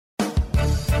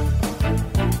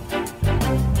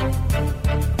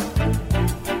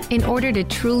In order to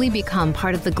truly become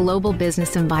part of the global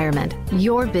business environment,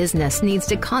 your business needs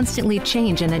to constantly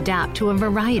change and adapt to a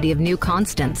variety of new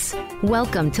constants.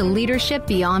 Welcome to Leadership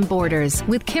Beyond Borders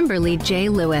with Kimberly J.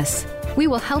 Lewis. We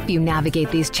will help you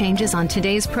navigate these changes on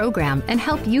today's program and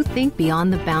help you think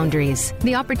beyond the boundaries.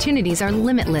 The opportunities are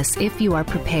limitless if you are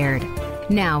prepared.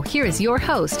 Now, here is your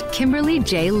host, Kimberly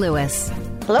J. Lewis.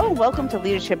 Hello and welcome to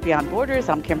Leadership Beyond Borders.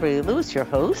 I'm Kimberly Lewis, your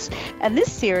host, and this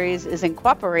series is in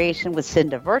cooperation with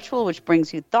Cinda Virtual, which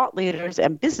brings you thought leaders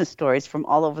and business stories from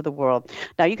all over the world.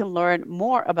 Now, you can learn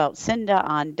more about Cinda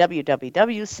on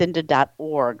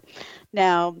www.cinda.org.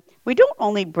 Now, we don't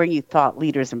only bring you thought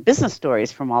leaders and business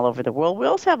stories from all over the world, we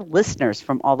also have listeners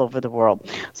from all over the world.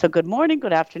 So good morning,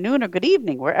 good afternoon, or good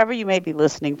evening, wherever you may be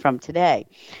listening from today.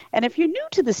 And if you're new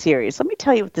to the series, let me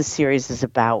tell you what this series is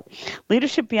about.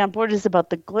 Leadership Beyond Borders is about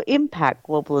the impact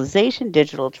globalization,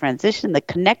 digital transition, the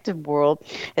connected world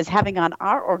is having on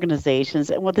our organizations,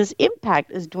 and what this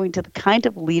impact is doing to the kind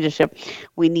of leadership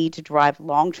we need to drive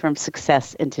long-term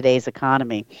success in today's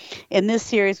economy. In this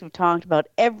series, we've talked about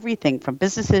everything from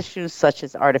business issues such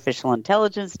as artificial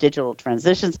intelligence, digital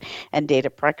transitions, and data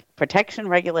protection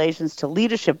regulations to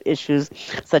leadership issues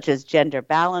such as gender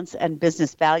balance and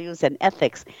business values and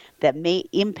ethics that may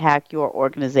impact your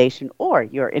organization or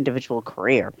your individual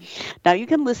career. Now, you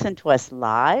can listen to us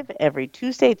live every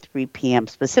Tuesday, 3 p.m.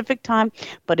 Pacific time,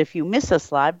 but if you miss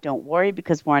us live, don't worry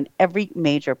because we're on every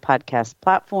major podcast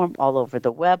platform all over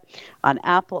the web, on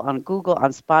Apple, on Google,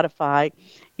 on Spotify.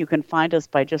 You can find us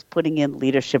by just putting in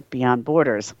Leadership Beyond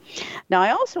Borders. Now, I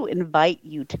also invite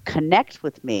you to connect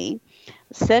with me.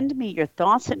 Send me your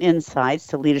thoughts and insights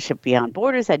to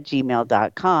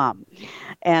leadershipbeyondborders@gmail.com.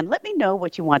 And let me know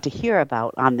what you want to hear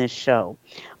about on this show.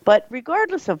 But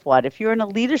regardless of what, if you're in a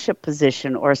leadership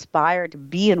position or aspire to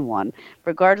be in one,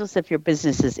 regardless if your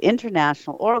business is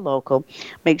international or local,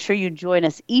 make sure you join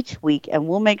us each week and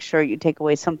we'll make sure you take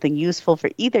away something useful for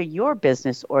either your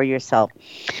business or yourself.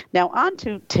 Now, on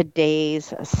to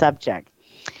today's subject.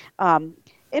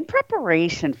 In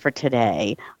preparation for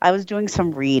today, I was doing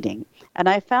some reading, and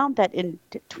I found that in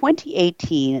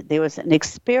 2018, there was an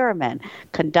experiment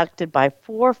conducted by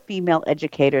 4 female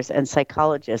educators and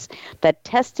psychologists that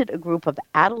tested a group of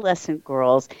adolescent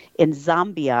girls in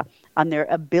Zambia on their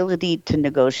ability to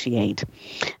negotiate.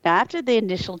 Now, after the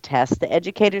initial test, the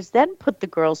educators then put the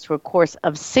girls through a course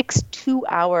of 6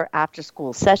 two-hour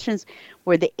after-school sessions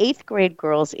where the 8th grade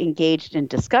girls engaged in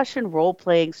discussion,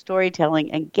 role-playing,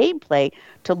 storytelling, and gameplay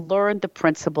to learn the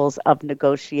principles of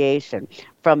negotiation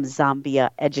from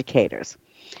Zambia educators.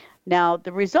 Now,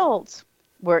 the results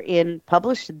were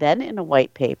published then in a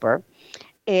white paper,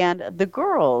 and the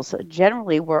girls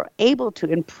generally were able to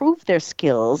improve their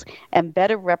skills and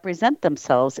better represent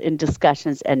themselves in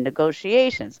discussions and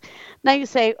negotiations. Now you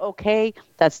say, okay,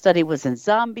 that study was in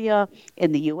Zambia.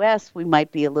 In the U.S., we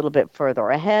might be a little bit further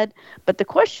ahead. But the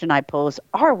question I pose,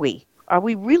 are we? Are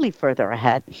we really further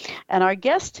ahead? And our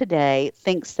guest today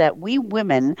thinks that we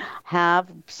women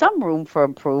have some room for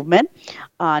improvement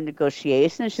on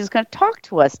negotiation. And she's going to talk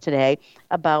to us today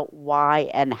about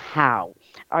why and how.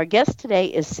 Our guest today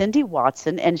is Cindy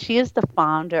Watson, and she is the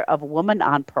founder of Woman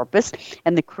on Purpose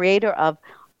and the creator of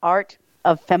Art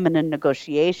of Feminine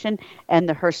Negotiation and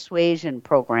the Persuasion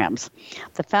programs.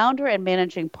 The founder and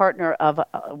managing partner of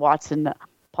Watson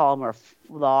Palmer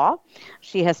Law.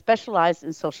 She has specialized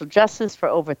in social justice for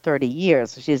over 30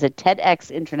 years. She's a TEDx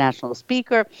international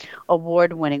speaker,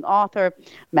 award-winning author,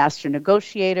 master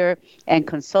negotiator, and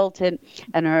consultant,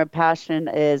 and her passion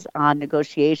is on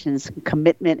negotiations,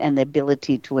 commitment, and the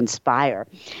ability to inspire.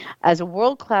 As a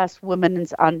world-class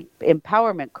women's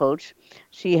empowerment coach,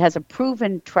 she has a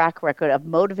proven track record of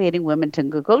motivating women to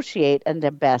negotiate and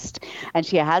their best. And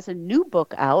she has a new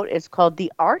book out. It's called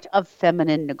The Art of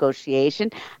Feminine Negotiation,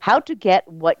 How to Get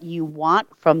What You Want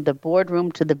from the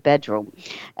Boardroom to the Bedroom.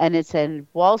 And it's a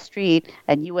Wall Street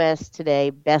and U.S.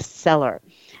 Today bestseller.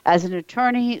 As an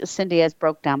attorney, Cindy has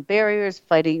broke down barriers,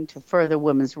 fighting to further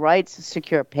women's rights,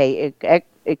 secure pay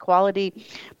equality,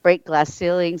 break glass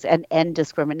ceilings, and end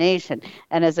discrimination.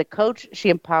 And as a coach, she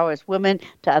empowers women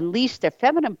to unleash their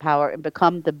feminine power and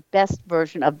become the best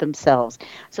version of themselves.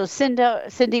 So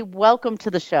Cindy, welcome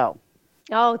to the show.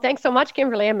 Oh, thanks so much,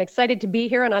 Kimberly. I'm excited to be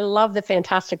here, and I love the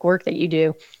fantastic work that you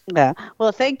do. Yeah.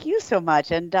 Well, thank you so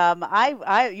much. And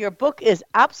your book is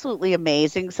absolutely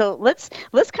amazing. So let's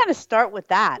kind of start with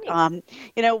that. There are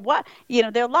a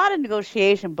lot of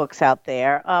negotiation books out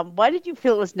there. Why did you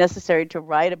feel it was necessary to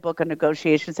write a book on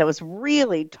negotiations that was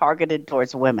really targeted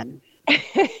towards women?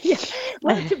 Yeah.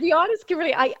 Well, to be honest,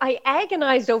 Kimberly, I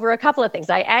agonized over a couple of things.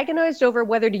 I agonized over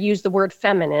whether to use the word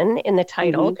feminine in the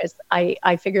title because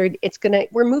I figured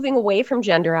we're moving away from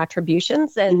gender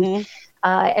attributions and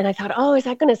I thought, oh, is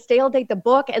that going to stale date the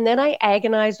book? And then I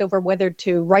agonized over whether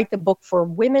to write the book for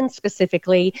women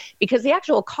specifically, because the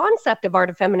actual concept of art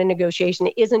of feminine negotiation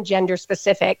isn't gender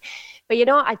specific. But,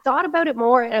 I thought about it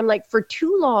more and I'm like, for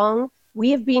too long,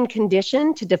 we have been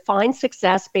conditioned to define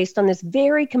success based on this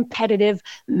very competitive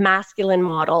masculine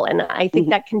model. And I think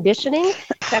that conditioning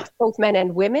affects both men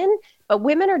and women, but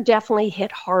women are definitely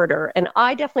hit harder. And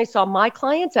I definitely saw my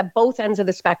clients at both ends of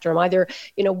the spectrum, either,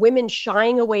 women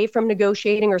shying away from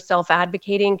negotiating or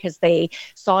self-advocating because they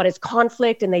saw it as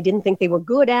conflict and they didn't think they were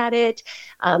good at it.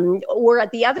 Or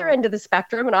at the other end of the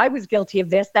spectrum, and I was guilty of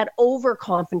this, that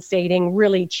overcompensating,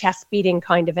 really chest-beating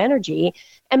kind of energy.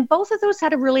 And both of those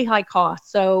had a really high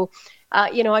cost. So,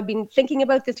 I've been thinking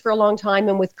about this for a long time.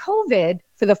 And with COVID,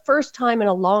 for the first time in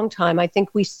a long time, I think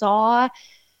we saw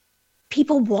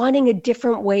people wanting a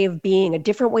different way of being, a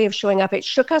different way of showing up. It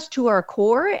shook us to our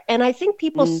core. And I think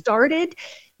people started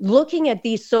looking at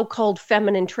these so-called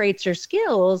feminine traits or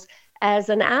skills as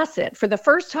an asset for the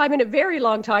first time in a very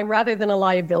long time, rather than a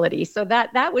liability. So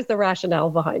that was the rationale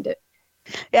behind it.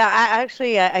 Yeah,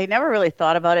 I never really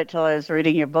thought about it till I was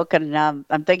reading your book, and I'm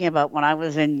thinking about when I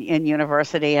was in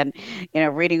university and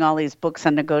reading all these books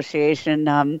on negotiation.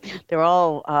 They're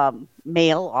all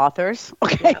male authors,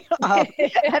 okay,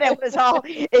 and it was all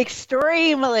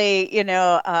extremely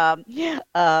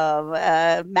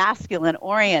masculine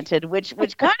oriented, which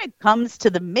kind of comes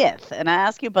to the myth. And I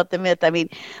ask you about the myth. I mean,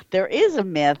 there is a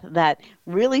myth that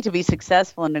really to be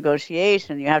successful in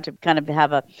negotiation, you have to kind of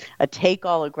have a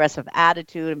take-all aggressive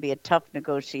attitude and be a tough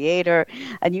negotiator.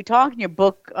 And you talk in your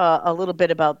book a little bit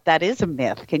about that is a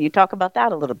myth. Can you talk about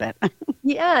that a little bit?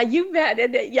 Yeah, you bet.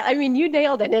 And, you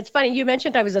nailed it. And it's funny, you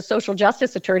mentioned I was a social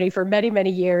justice attorney for many,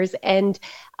 many years. And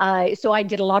so I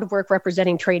did a lot of work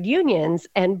representing trade unions.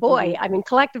 And boy,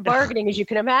 collective bargaining, as you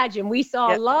can imagine, we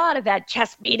saw a lot of that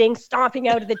chest beating, stomping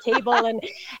out of the table and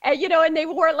they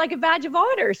wore it like a badge of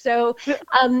honor. So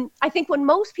I think when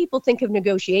most people think of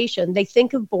negotiation, they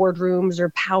think of boardrooms or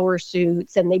power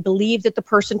suits, and they believe that the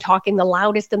person talking the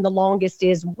loudest and the longest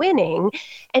is winning.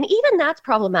 And even that's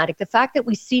problematic. The fact that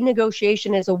we see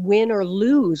negotiation as a win or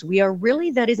lose,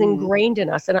 that is ingrained in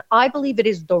us. And I believe it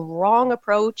is the wrong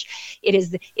approach.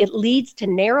 It leads to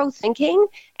narrow thinking,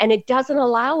 and it doesn't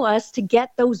allow us to get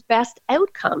those best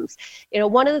outcomes.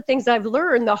 One of the things I've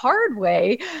learned the hard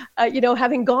way,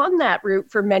 having gone that route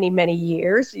for many, many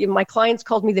years, my clients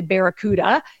called me the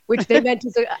Barracuda, which they meant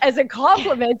as a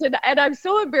compliment. And I'm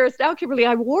so embarrassed now, Kimberly,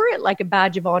 I wore it like a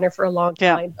badge of honor for a long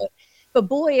time. Yeah. But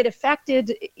boy, it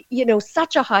affected,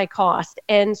 such a high cost.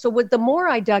 And so the more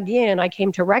I dug in, I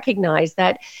came to recognize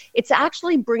that it's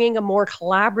actually bringing a more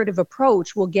collaborative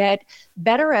approach will get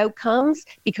better outcomes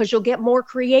because you'll get more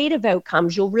creative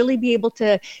outcomes. You'll really be able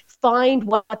to find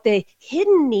what the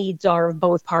hidden needs are of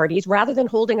both parties rather than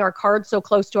holding our cards so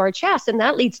close to our chest. And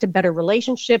that leads to better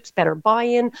relationships, better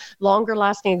buy-in, longer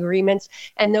lasting agreements,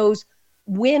 and those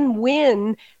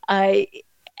win-win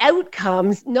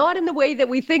outcomes, not in the way that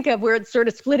we think of where it's sort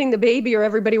of splitting the baby or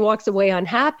everybody walks away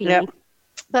unhappy. Yep.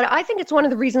 But I think it's one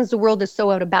of the reasons the world is so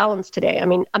out of balance today. I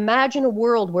mean, imagine a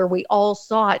world where we all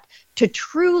sought to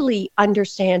truly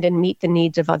understand and meet the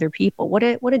needs of other people. What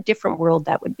a different world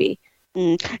that would be.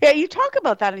 Yeah, you talk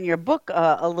about that in your book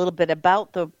a little bit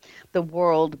about the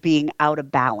world being out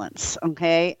of balance.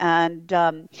 Okay, and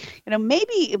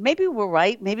maybe we're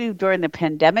right. Maybe during the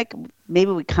pandemic,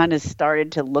 maybe we kind of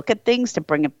started to look at things to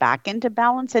bring it back into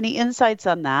balance. Any insights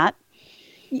on that?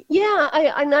 Yeah,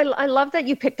 I love that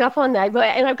you picked up on that.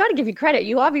 And I've got to give you credit.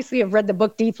 You obviously have read the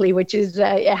book deeply, which is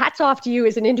hats off to you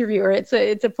as an interviewer. It's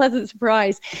a pleasant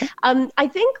surprise. I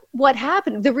think what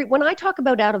happened, when I talk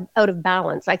about out of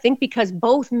balance, I think because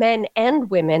both men and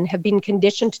women have been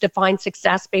conditioned to define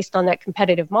success based on that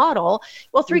competitive model,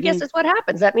 well, three guesses what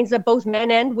happens. That means that both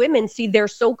men and women see their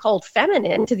so-called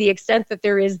feminine to the extent that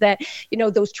there is that,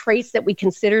 those traits that we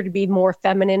consider to be more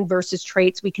feminine versus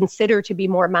traits we consider to be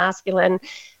more masculine.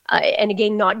 And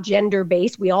again, not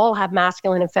gender-based. We all have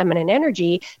masculine and feminine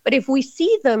energy. But if we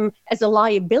see them as a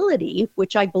liability,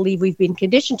 which I believe we've been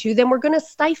conditioned to, then we're going to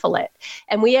stifle it.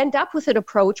 And we end up with an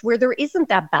approach where there isn't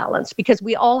that balance because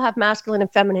we all have masculine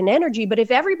and feminine energy. But if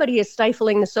everybody is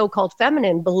stifling the so-called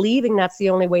feminine, believing that's the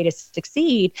only way to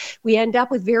succeed, we end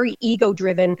up with very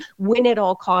ego-driven,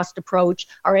 win-at-all-cost approach.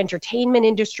 Our entertainment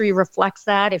industry reflects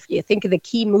that. If you think of the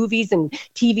key movies and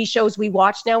TV shows we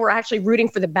watch now, we're actually rooting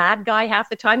for the bad guy half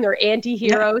the time. They're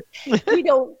anti-heroes. We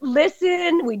don't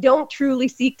listen. We don't truly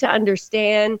seek to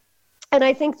understand. And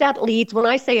I think that leads, when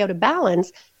I say out of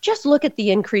balance, just look at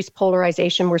the increased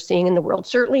polarization we're seeing in the world,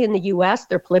 certainly in the US,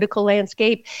 their political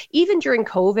landscape. Even during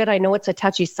COVID, I know it's a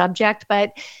touchy subject,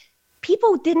 but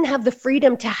people didn't have the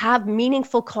freedom to have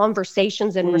meaningful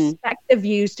conversations and respect the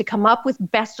views to come up with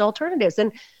best alternatives.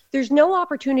 And there's no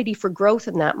opportunity for growth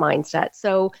in that mindset.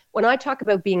 So when I talk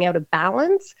about being out of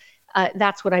balance,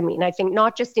 that's what I mean. I think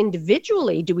not just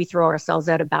individually do we throw ourselves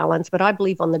out of balance, but I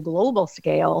believe on the global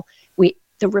scale,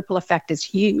 the ripple effect is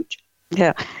huge.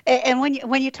 Yeah, and when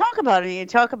you talk about it,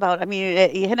 I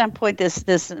mean, you hit on point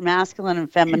this masculine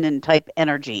and feminine type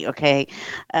energy, okay,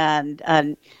 and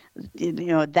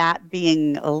that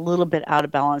being a little bit out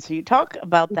of balance. So you talk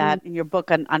about that in your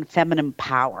book on feminine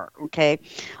power, okay,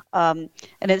 and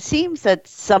it seems that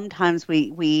sometimes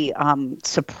we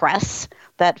suppress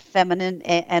that feminine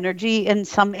energy in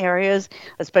some areas,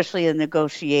 especially in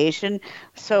negotiation.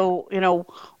 So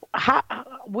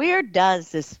where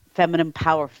does this feminine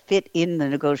power fit in the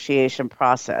negotiation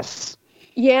process?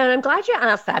 Yeah, and I'm glad you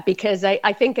asked that, because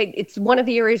I think it's one of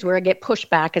the areas where I get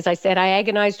pushback. As I said, I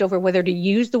agonized over whether to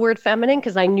use the word feminine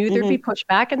because I knew there'd be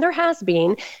pushback, and there has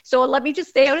been. So let me just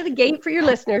stay out of the gate for your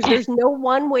listeners. There's no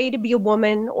one way to be a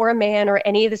woman or a man or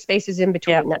any of the spaces in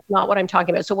between. Yep. That's not what I'm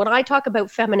talking about. So when I talk about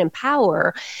feminine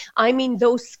power, I mean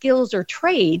those skills or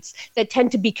traits that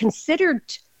tend to be considered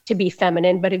to be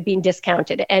feminine, but have been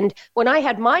discounted. And when I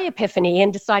had my epiphany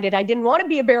and decided I didn't want to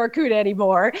be a barracuda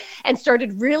anymore and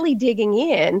started really digging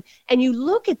in, and you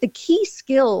look at the key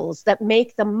skills that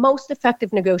make the most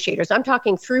effective negotiators, I'm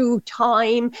talking through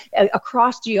time,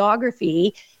 across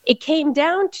geography, it came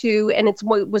down to, and it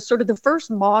was sort of the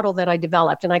first model that I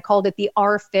developed, and I called it the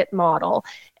R-FIT model.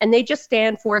 And they just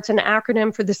stand for, it's an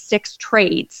acronym for the 6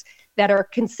 traits that are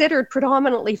considered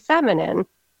predominantly feminine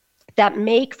that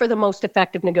make for the most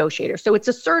effective negotiator. So it's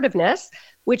assertiveness,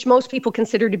 which most people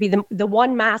consider to be the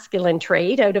one masculine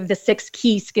trait out of the 6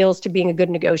 key skills to being a good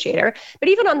negotiator. But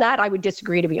even on that, I would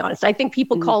disagree, to be honest. I think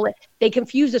people call it, they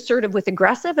confuse assertive with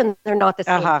aggressive, and they're not the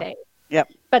same thing.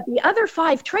 Yep. But the other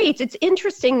 5 traits, it's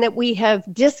interesting that we have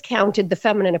discounted the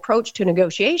feminine approach to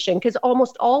negotiation, because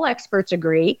almost all experts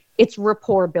agree it's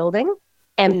rapport building,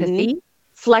 empathy,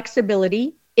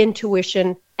 flexibility,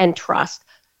 intuition, and trust.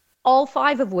 All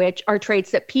 5 of which are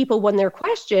traits that people, when they're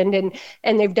questioned,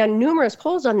 and they've done numerous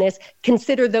polls on this,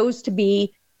 consider those to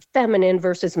be feminine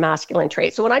versus masculine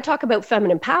traits. So when I talk about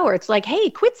feminine power, it's like, hey,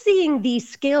 quit seeing these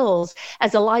skills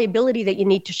as a liability that you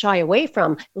need to shy away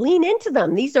from. Lean into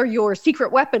them. These are your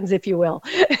secret weapons, if you will.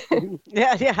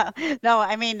 Yeah. No,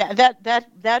 I mean,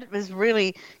 that was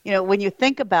really, when you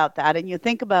think about that, and you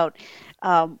think about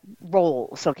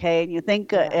roles, okay, and you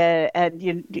think and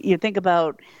you think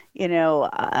about,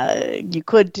 you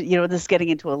could, this is getting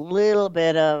into a little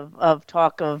bit of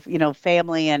talk of,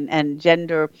 family and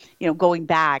gender, going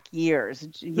back years,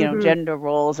 gender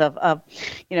roles of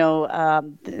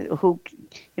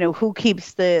who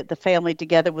keeps the family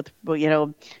together with,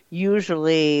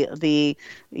 usually the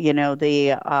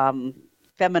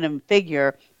feminine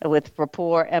figure with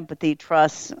rapport, empathy,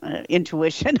 trust,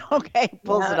 intuition. Okay,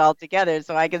 pulls it all together.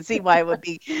 So I can see why it would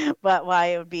be,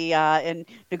 in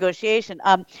negotiation.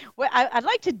 I'd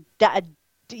like to,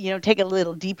 take a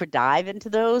little deeper dive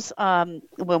into those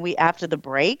after the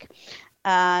break,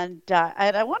 and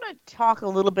I want to talk a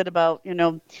little bit about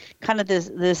kind of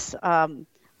this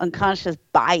unconscious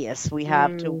bias we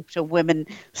have to women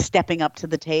stepping up to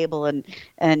the table and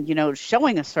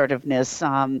showing assertiveness.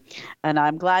 And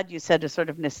I'm glad you said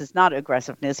assertiveness is not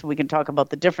aggressiveness. We can talk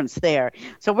about the difference there.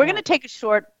 So we're going to take a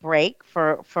short break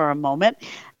for a moment.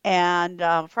 And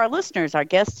for our listeners, our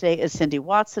guest today is Cindy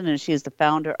Watson, and she is the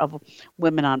founder of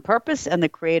Women on Purpose and the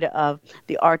creator of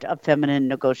The Art of Feminine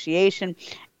Negotiation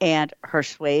and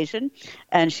Persuasion.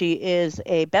 And she is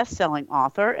a best-selling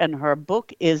author, and her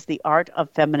book is The Art of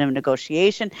Feminine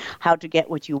Negotiation, How to Get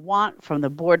What You Want from the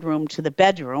Boardroom to the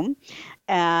Bedroom.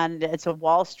 And it's a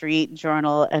Wall Street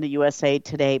Journal and a USA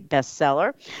Today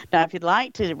bestseller. Now, if you'd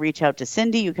like to reach out to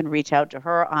Cindy, you can reach out to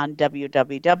her on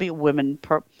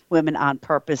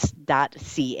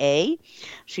www.womenonpurpose.ca.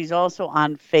 She's also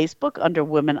on Facebook under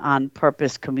Women on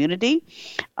Purpose Community,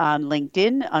 on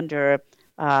LinkedIn under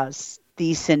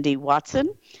the Cindy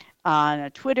Watson, on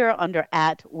Twitter under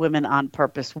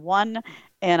 @WomenOnPurpose1,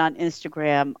 and on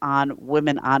Instagram on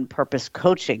Women on Purpose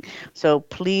Coaching. So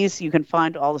please, you can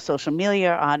find all the social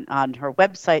media on her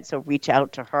website, so reach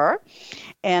out to her.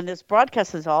 And this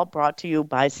broadcast is all brought to you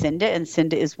by Cinda, and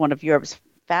Cinda is one of Europe's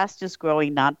fastest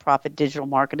growing nonprofit digital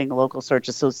marketing local search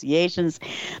associations.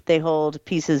 They hold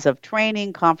pieces of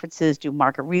training, conferences, do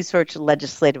market research,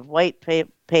 legislative white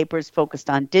papers focused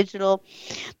on digital.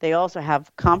 They also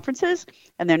have conferences,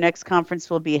 and their next conference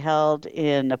will be held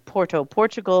in Porto,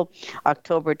 Portugal,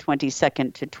 October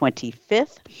 22nd to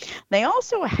 25th. They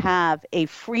also have a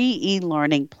free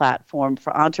e-learning platform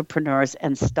for entrepreneurs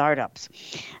and startups.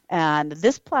 And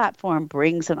this platform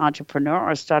brings an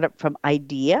entrepreneur or startup from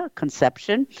idea,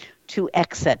 conception, to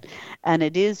exit. And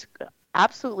it is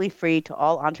absolutely free to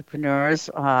all entrepreneurs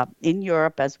in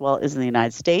Europe as well as in the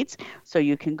United States. So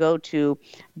you can go to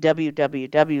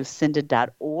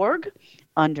www.cinda.org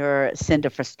under Cinda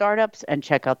for Startups and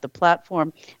check out the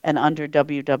platform, and under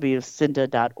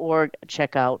www.cinda.org,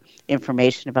 check out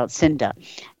information about Cinda.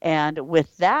 And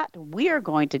with that, we are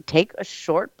going to take a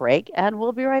short break, and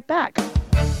we'll be right back.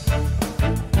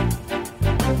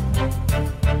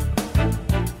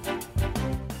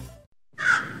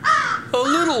 A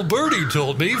little birdie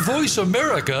told me Voice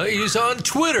America is on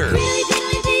Twitter.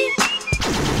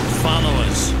 Follow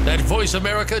us at Voice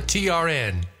America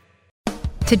TRN.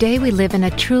 Today we live in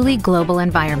a truly global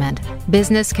environment.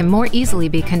 Business can more easily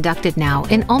be conducted now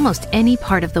in almost any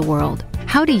part of the world.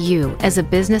 How do you, as a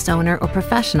business owner or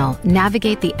professional,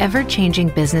 navigate the ever-changing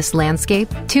business landscape?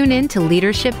 Tune in to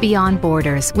Leadership Beyond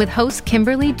Borders with host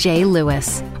Kimberly J.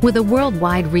 Lewis. With a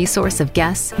worldwide resource of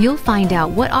guests, you'll find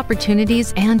out what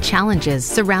opportunities and challenges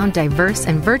surround diverse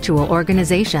and virtual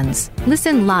organizations.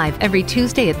 Listen live every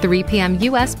Tuesday at 3 p.m.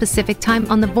 U.S. Pacific Time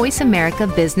on the Voice America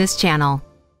Business Channel.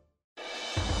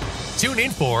 Tune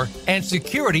in for And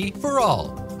Security for All,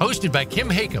 hosted by Kim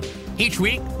Hakam. Each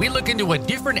week, we look into a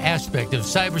different aspect of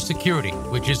cybersecurity,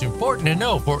 which is important to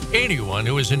know for anyone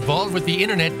who is involved with the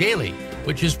internet daily,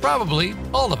 which is probably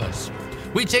all of us.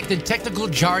 We take the technical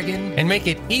jargon and make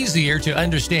it easier to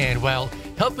understand while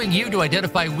helping you to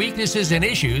identify weaknesses and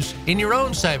issues in your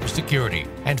own cybersecurity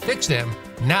and fix them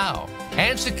now.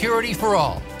 And Security for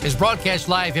All is broadcast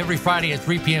live every Friday at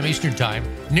 3 p.m. Eastern Time,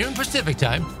 noon Pacific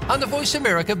Time on the Voice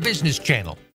America Business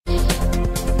Channel.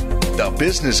 The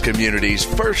business community's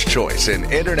first choice in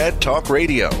Internet Talk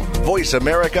Radio. Voice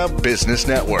America Business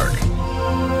Network.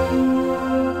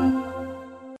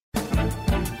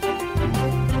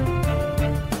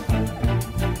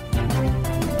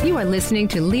 You are listening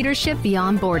to Leadership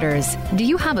Beyond Borders. Do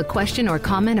you have a question or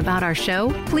comment about our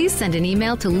show? Please send an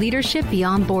email to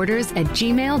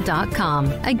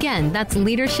leadershipbeyondborders@gmail.com. Again, that's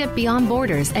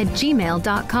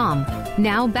leadershipbeyondborders@gmail.com.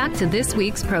 Now back to this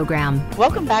week's program.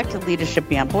 Welcome back to Leadership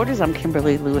Beyond Borders. I'm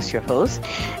Kimberly Lewis, your host.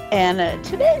 And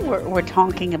today we're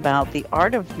talking about the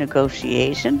art of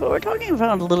negotiation, but we're talking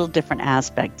about a little different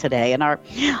aspect today. And our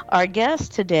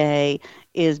guest today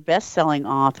is best-selling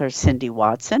author Cindy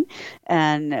Watson,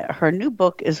 and her new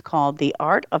book is called The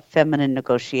Art of Feminine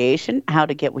Negotiation, How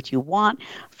to Get What You Want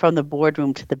from the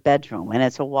Boardroom to the Bedroom, and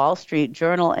it's a Wall Street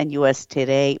Journal and U.S.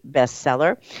 Today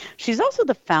bestseller. She's also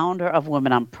the founder of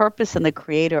Women on Purpose and the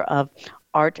creator of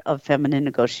Art of Feminine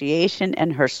Negotiation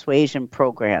and Persuasion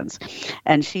programs.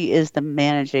 And she is the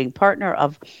managing partner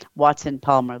of Watson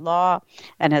Palmer Law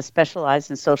and has specialized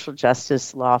in social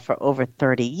justice law for over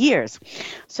 30 years.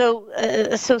 So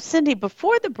Cindy,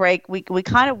 before the break, we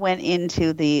kind of went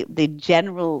into the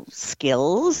general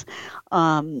skills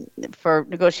for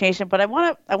negotiation, but I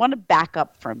want to back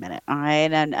up for a minute, all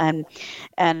right,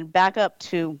 and back up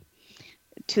to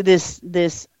this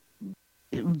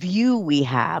view we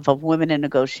have of women in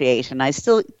negotiation. I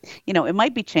still, it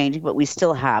might be changing, but we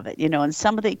still have it, and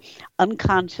some of the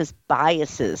unconscious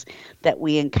biases that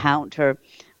we encounter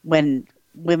when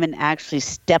women actually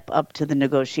step up to the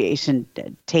negotiation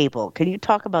table. Can you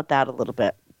talk about that a little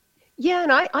bit? Yeah,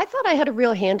 and I thought I had a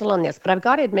real handle on this, but I've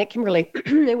got to admit, Kimberly,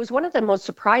 it was one of the most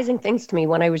surprising things to me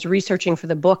when I was researching for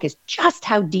the book is just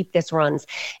how deep this runs.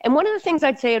 And one of the things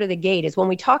I'd say out of the gate is when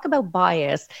we talk about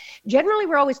bias, generally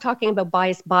we're always talking about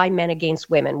bias by men against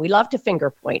women. We love to finger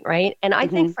point, right? And I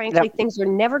think, frankly, things are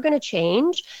never going to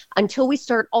change until we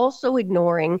start also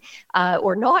ignoring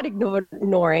or not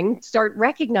ignoring, start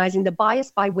recognizing the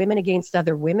bias by women against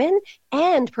other women,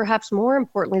 and perhaps more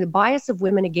importantly, the bias of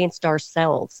women against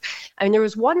ourselves. I mean, there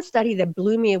was one study that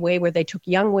blew me away where they took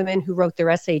young women who wrote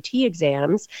their SAT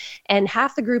exams, and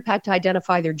half the group had to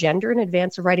identify their gender in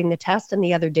advance of writing the test, and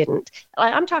the other didn't.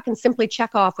 I'm talking simply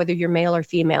check off whether you're male or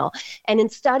female. And in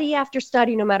study after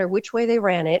study, no matter which way they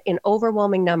ran it, in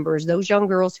overwhelming numbers, those young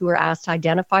girls who were asked to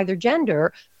identify their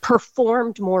gender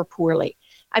performed more poorly.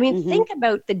 I mean, think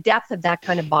about the depth of that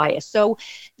kind of bias. So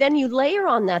then you layer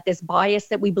on that this bias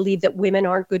that we believe that women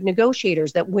aren't good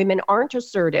negotiators, that women aren't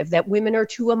assertive, that women are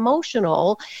too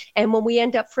emotional. And when we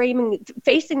end up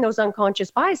facing those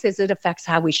unconscious biases, it affects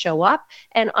how we show up,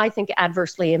 and I think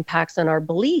adversely impacts on our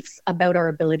beliefs about our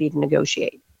ability to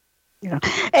negotiate. Yeah.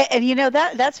 And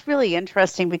that's really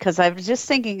interesting because I was just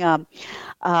thinking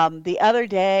the other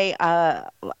day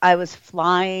I was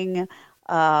flying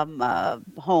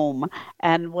home,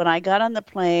 and when I got on the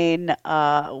plane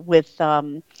with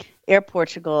Air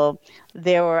Portugal,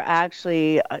 there were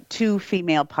actually two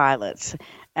female pilots,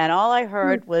 and all I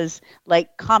heard was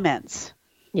like comments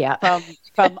Yeah.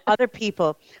 from other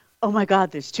people. Oh my God,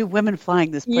 there's two women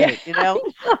flying this plane,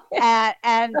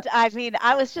 and I mean,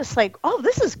 I was just like, oh,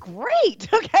 this is great.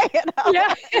 Okay.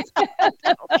 Yeah.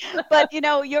 But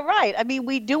you're right. I mean,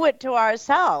 we do it to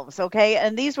ourselves. Okay.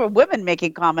 And these were women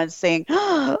making comments saying,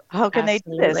 oh, how can they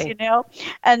do this?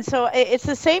 And so it's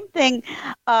the same thing.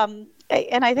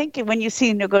 And I think when you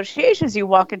see negotiations, you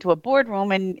walk into a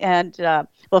boardroom and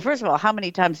well, first of all, how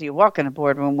many times do you walk in a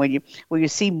boardroom where you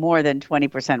see more than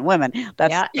 20% women?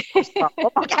 That's the first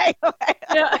problem. Okay.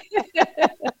 Yeah.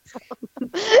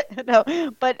 No,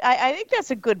 but I think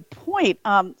that's a good point.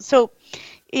 So,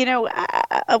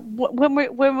 when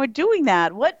we're doing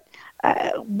that,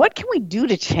 what can we do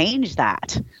to change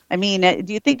that? I mean,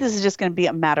 do you think this is just going to be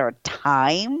a matter of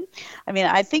time? I mean,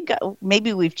 I think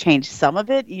maybe we've changed some of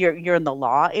it. You're in the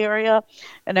law area.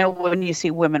 I know when you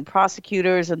see women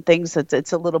prosecutors and things,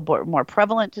 it's a little bit more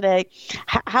prevalent today.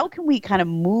 How can we kind of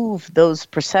move those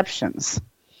perceptions?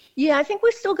 Yeah, I think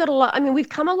we've still got a lot. I mean, we've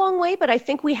come a long way, but I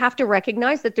think we have to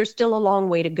recognize that there's still a long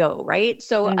way to go, right?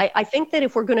 So I think that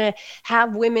if we're going to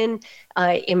have women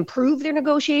improve their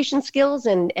negotiation skills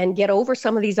and get over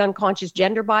some of these unconscious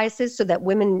gender biases so that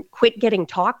women quit getting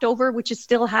talked over, which is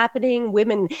still happening.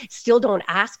 Women still don't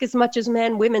ask as much as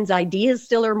men. Women's ideas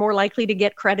still are more likely to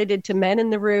get credited to men in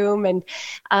the room. And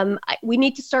we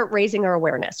need to start raising our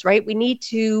awareness, right? We need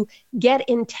to get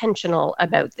intentional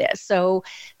about this. So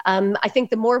I think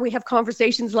the more we have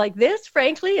conversations like this,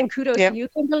 frankly, and kudos to you,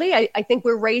 Kimberly, I think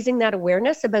we're raising that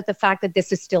awareness about the fact that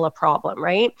this is still a problem,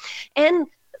 right? And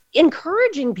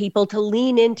encouraging people to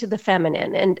lean into the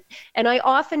feminine. And I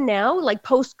often now, like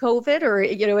post-COVID, or,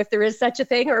 if there is such a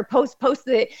thing, or post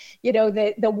the,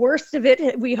 the worst of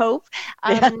it, we hope.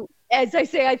 As I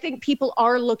say, I think people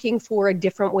are looking for a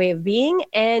different way of being.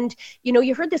 And,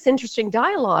 you heard this interesting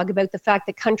dialogue about the fact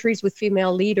that countries with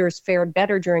female leaders fared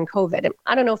better during COVID. And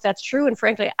I don't know if that's true. And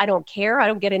frankly, I don't care. I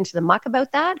don't get into the muck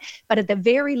about that. But at the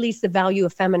very least, the value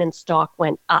of feminine stock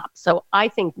went up. So I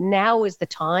think now is the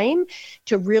time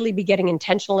to really be getting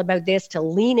intentional about this, to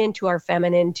lean into our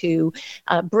feminine, to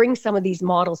bring some of these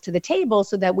models to the table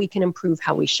so that we can improve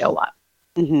how we show up.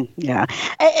 Mm-hmm, yeah,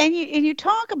 and you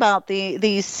talk about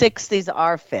these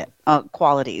are fit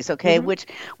qualities, okay? Which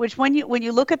when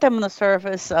you look at them on the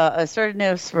surface,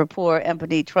 assertiveness, rapport,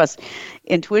 empathy, trust,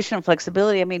 intuition,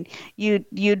 flexibility. I mean,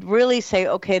 you'd really say,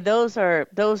 okay, those are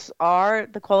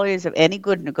the qualities of any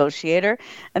good negotiator.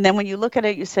 And then when you look at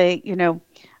it, you say,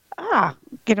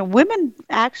 women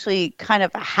actually kind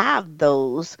of have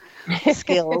those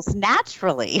skills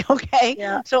naturally, okay?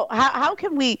 Yeah. So how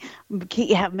can we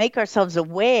make ourselves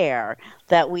aware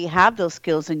that we have those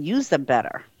skills and use them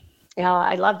better? Yeah,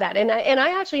 I love that. And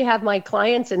I actually have my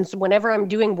clients, and so whenever I'm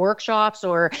doing workshops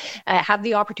or have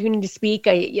the opportunity to speak,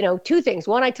 two things.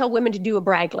 One, I tell women to do a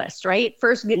brag list, right?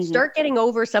 First, start getting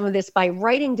over some of this by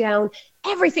writing down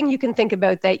everything you can think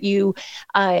about that you,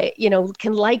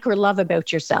 can like or love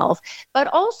about yourself. But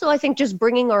also, I think just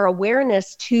bringing our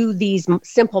awareness to these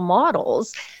simple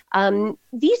models.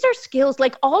 These are skills,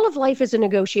 like all of life is a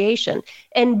negotiation.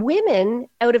 And women,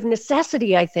 out of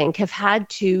necessity, I think, have had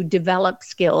to develop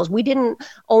skills. We didn't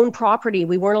own property.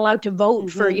 We weren't allowed to vote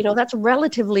for, that's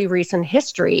relatively recent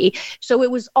history. So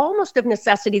it was almost of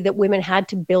necessity that women had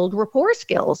to build rapport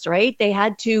skills, right? They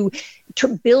had to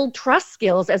build trust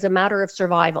skills as a matter of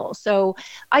survival. So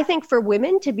I think for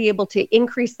women to be able to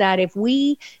increase that, if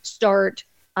we start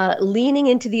leaning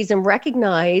into these and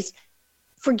recognize,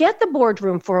 forget the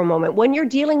boardroom for a moment. When you're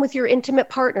dealing with your intimate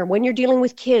partner, when you're dealing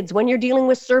with kids, when you're dealing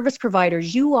with service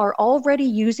providers, you are already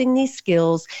using these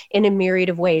skills in a myriad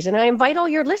of ways. And I invite all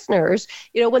your listeners,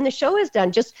 when the show is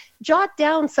done, just jot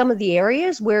down some of the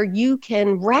areas where you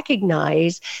can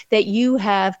recognize that you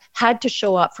have had to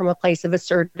show up from a place of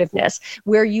assertiveness,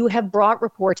 where you have brought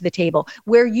rapport to the table,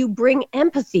 where you bring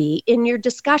empathy in your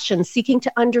discussion, seeking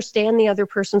to understand the other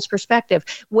person's perspective,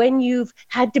 when you've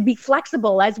had to be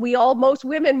flexible, as most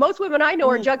women I know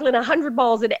are juggling 100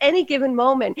 balls at any given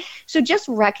moment. So just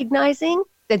recognizing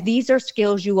that these are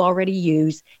skills you already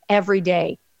use every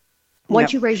day.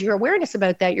 Once you raise your awareness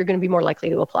about that, you're going to be more likely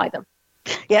to apply them.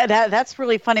 Yeah, that's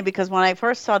really funny because when I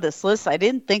first saw this list, I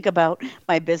didn't think about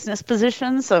my business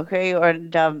positions, okay?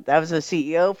 And I was a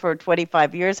CEO for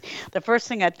 25 years. The first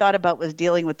thing I thought about was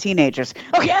dealing with teenagers.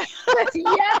 Okay. Yes.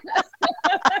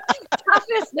 Tough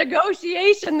toughest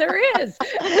negotiation there is.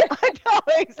 I know,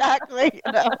 exactly.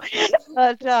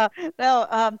 But no,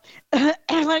 I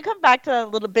want to come back to that a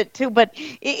little bit too. But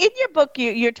in your book,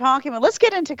 you're talking about. Let's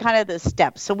get into kind of the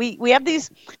steps. So we have this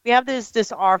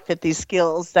R50 these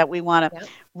skills that we want to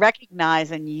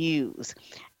recognize and use,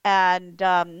 and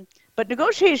but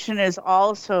negotiation is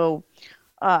also,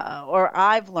 or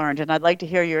I've learned, and I'd like to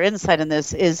hear your insight in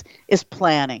this, is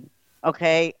planning.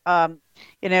 Okay.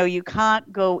 You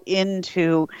can't go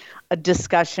into a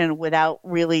discussion without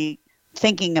really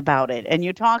thinking about it. And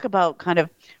you talk about kind of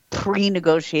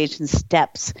pre-negotiation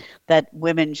steps that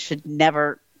women should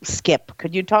never skip.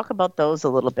 Could you talk about those a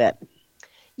little bit?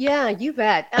 Yeah, you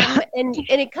bet. And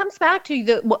it comes back to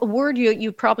the word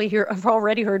you probably have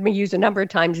already heard me use a number of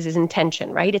times is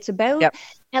intention, right? It's about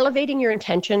elevating your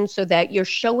intention so that you're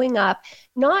showing up,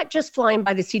 not just flying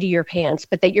by the seat of your pants,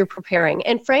 but that you're preparing.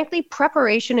 And frankly,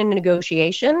 preparation in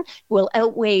negotiation will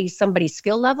outweigh somebody's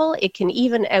skill level. It can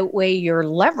even outweigh your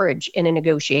leverage in a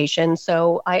negotiation.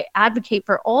 So I advocate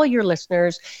for all your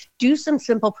listeners, do some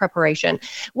simple preparation.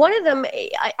 One of them,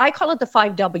 I call it the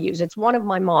 5 W's. It's one of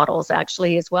my models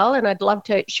actually as well. And I'd love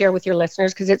to share with your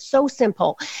listeners because it's so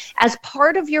simple. As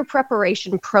part of your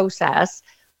preparation process,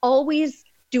 always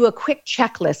do a quick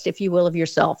checklist, if you will, of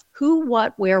yourself. Who,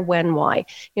 what, where, when, why.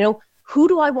 Who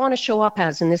do I want to show up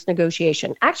as in this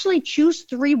negotiation? Actually choose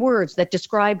 3 words that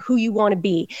describe who you want to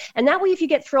be. And that way, if you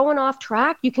get thrown off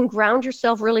track, you can ground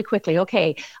yourself really quickly.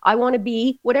 Okay, I want to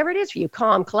be whatever it is for you,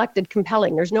 calm, collected,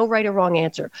 compelling. There's no right or wrong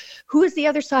answer. Who does the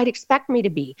other side expect me to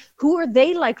be? Who are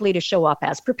they likely to show up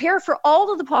as? Prepare for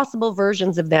all of the possible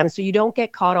versions of them so you don't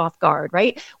get caught off guard,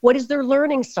 right? What is their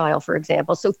learning style, for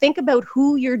example? So think about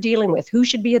who you're dealing with, who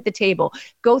should be at the table.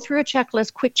 Go through a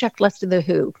checklist, quick checklist of the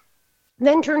who.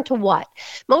 Then turn to what.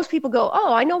 Most people go,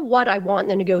 oh, I know what I want in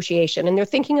the negotiation. And they're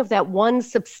thinking of that one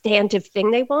substantive thing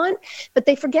they want, but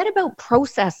they forget about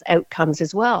process outcomes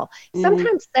as well.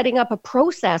 Sometimes setting up a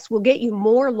process will get you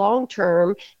more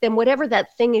long-term than whatever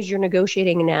that thing is you're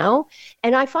negotiating now.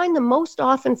 And I find the most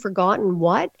often forgotten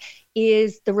what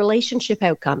is the relationship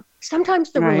outcome.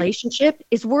 Sometimes the relationship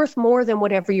is worth more than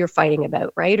whatever you're fighting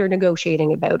about, right? Or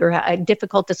negotiating about, or a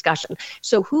difficult discussion.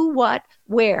 So who, what,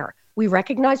 where. We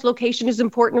recognize location is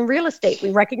important in real estate.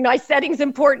 We recognize setting is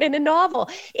important in a novel.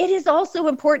 It is also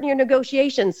important in your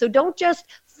negotiations. So don't just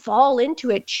fall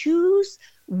into it. Choose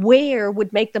where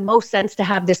would make the most sense to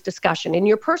have this discussion in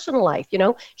your personal life.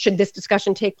 Should this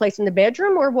discussion take place in the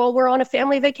bedroom or while we're on a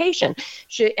family vacation?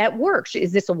 At work,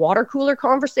 is this a water cooler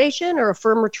conversation or a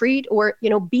firm retreat? Or,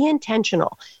 be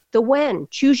intentional. The when,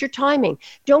 choose your timing.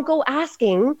 Don't go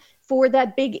asking for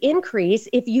that big increase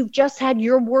if you've just had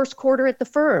your worst quarter at the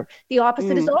firm. The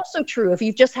opposite is also true. If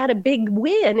you've just had a big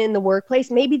win in the workplace,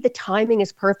 maybe the timing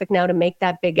is perfect now to make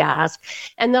that big ask.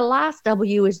 And the last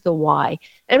W is the why.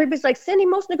 Everybody's like, Cindy,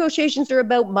 most negotiations are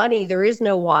about money. There is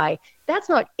no why.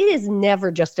 It is never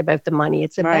just about the money.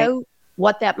 It's about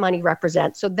what that money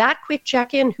represents. So that quick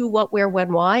check-in, who, what, where,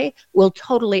 when, why, will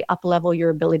totally up-level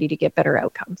your ability to get better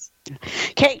outcomes.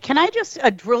 Okay, can I just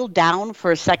drill down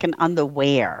for a second on the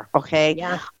where, okay?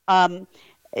 Yeah.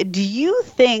 Do you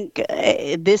think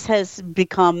this has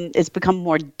become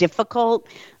more difficult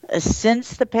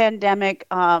since the pandemic,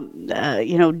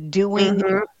 doing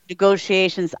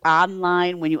negotiations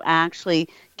online when you actually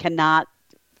cannot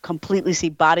completely see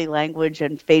body language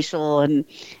and facial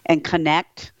and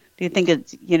connect? Do you think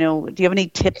it's, do you have any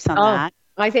tips on that?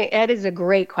 I think that is a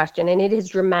great question, and it has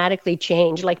dramatically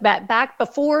changed. Like back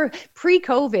before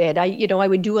pre-COVID, I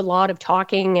would do a lot of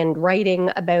talking and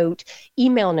writing about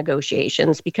email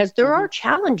negotiations because there are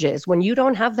challenges when you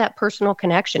don't have that personal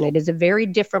connection. It is a very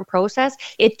different process.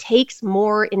 It takes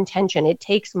more intention. It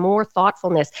takes more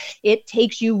thoughtfulness. It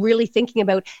takes you really thinking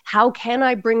about how can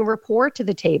I bring rapport to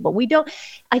the table.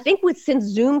 I think since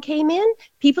Zoom came in,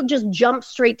 people just jump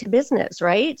straight to business,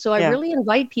 right? So I really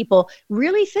invite people,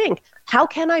 really think, how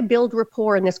can I build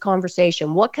rapport in this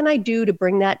conversation? What can I do to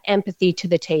bring that empathy to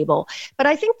the table? But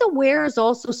I think the where is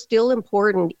also still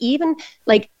important. Even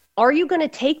like, are you going to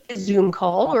take the Zoom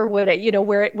call or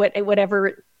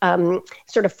whatever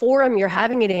sort of forum you're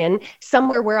having it in,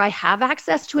 somewhere where I have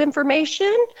access to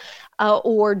information?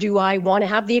 Or do I want to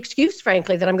have the excuse,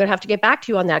 frankly, that I'm going to have to get back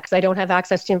to you on that because I don't have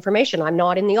access to information? I'm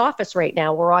not in the office right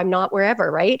now, or I'm not wherever,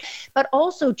 right? But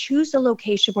also choose a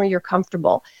location where you're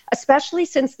comfortable, especially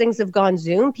since things have gone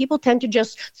Zoom. People tend to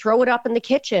just throw it up in the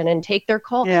kitchen and take their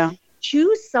call. Yeah.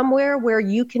 Choose somewhere where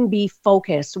you can be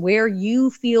focused, where you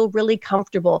feel really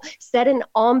comfortable. Set an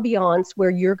ambiance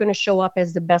where you're going to show up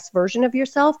as the best version of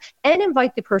yourself and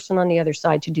invite the person on the other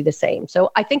side to do the same.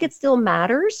 So I think it still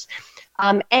matters.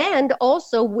 And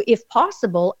also, if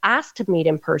possible, ask to meet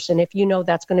in person if you know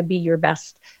that's going to be your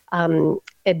best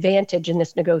advantage in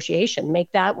this negotiation.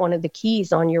 Make that one of the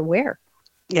keys on your where.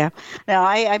 Yeah. Now,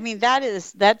 I mean,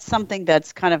 that's something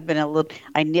that's kind of been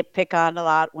I nitpick on a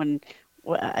lot when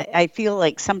I feel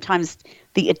like sometimes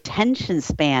the attention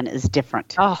span is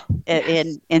different. Oh,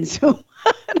 yes. And so.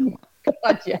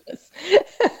 God, yes.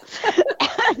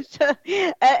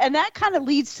 and that kind of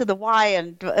leads to the why.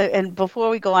 And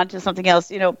before we go on to something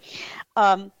else,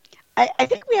 I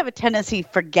think we have a tendency to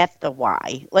forget the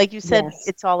why. Like you said, yes.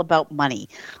 It's all about money.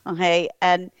 Okay.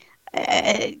 And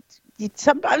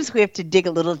sometimes we have to dig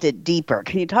a little bit deeper.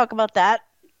 Can you talk about that?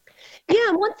 Yeah,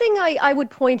 and one thing I would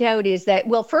point out is that,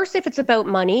 well, first, if it's about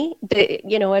money,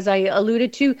 as I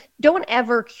alluded to, don't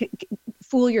ever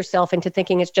fool yourself into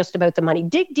thinking it's just about the money.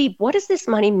 Dig deep. What does this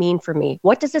money mean for me?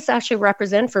 What does this actually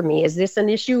represent for me? Is this an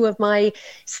issue of my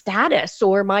status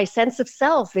or my sense of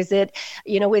self? Is it,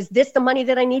 is this the money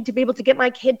that I need to be able to get my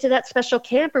kid to that special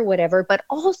camp or whatever? But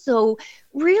also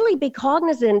really be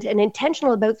cognizant and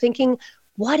intentional about thinking,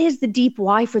 what is the deep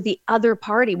why for the other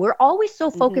party? We're always so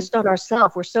focused on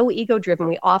ourselves. We're so ego-driven.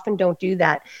 We often don't do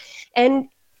that. And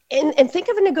think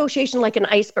of a negotiation like an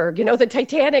iceberg. The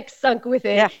Titanic sunk with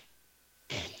it. Yeah.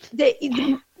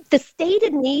 The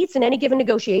stated needs in any given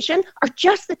negotiation are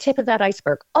just the tip of that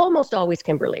iceberg, almost always,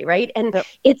 Kimberly, right? And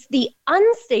it's the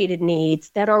unstated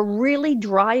needs that are really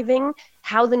driving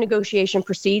how the negotiation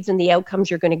proceeds and the outcomes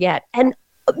you're going to get. And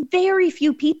very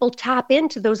few people tap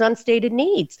into those unstated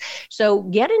needs. So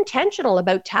get intentional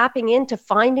about tapping into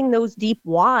finding those deep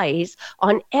whys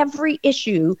on every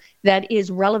issue that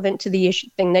is relevant to the issue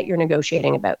thing that you're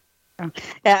negotiating about.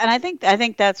 Yeah, and I think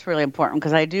that's really important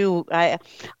because I know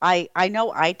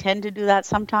I tend to do that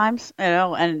sometimes,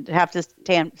 and have to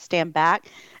stand back.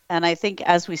 And I think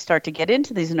as we start to get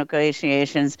into these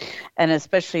negotiations, and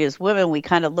especially as women, we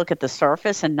kind of look at the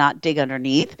surface and not dig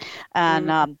underneath.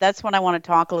 And that's what I want to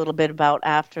talk a little bit about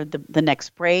after the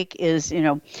next break is,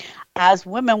 as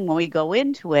women, when we go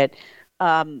into it,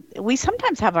 we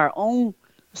sometimes have our own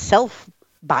self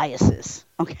biases,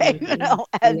 okay?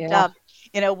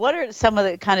 What are some of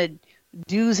the kind of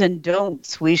do's and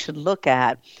don'ts we should look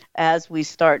at as we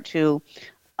start to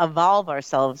evolve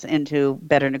ourselves into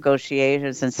better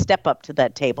negotiators and step up to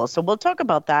that table. So we'll talk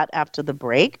about that after the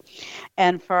break.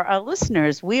 And for our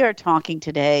listeners, we are talking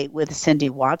today with Cindy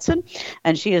Watson,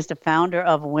 and she is the founder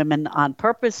of Women on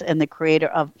Purpose and the creator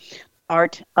of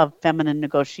Art of Feminine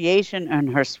Negotiation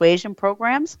and her Suasion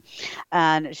programs.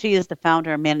 And she is the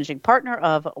founder and managing partner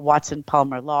of Watson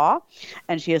Palmer Law.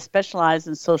 And she has specialized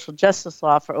in social justice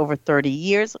law for over 30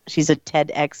 years. She's a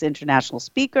TEDx international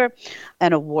speaker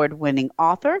and award-winning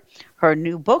author. Her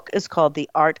new book is called The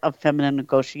Art of Feminine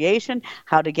Negotiation,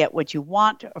 How to Get What You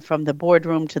Want from the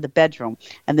Boardroom to the Bedroom.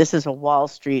 And this is a Wall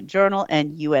Street Journal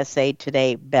and USA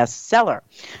Today bestseller.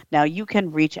 Now, you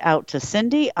can reach out to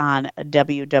Cindy on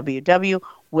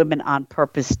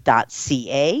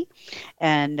www.womenonpurpose.ca.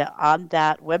 And on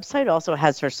that website also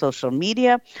has her social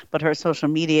media, but her social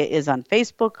media is on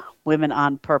Facebook, Women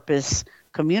on Purpose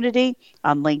Community.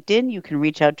 On LinkedIn, you can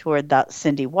reach out to her,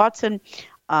 Cindy Watson.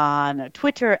 On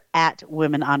Twitter at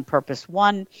Women on Purpose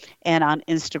 1, and on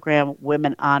Instagram,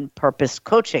 Women on Purpose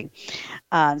Coaching.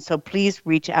 So please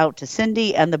reach out to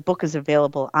Cindy, and the book is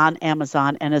available on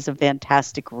Amazon and is a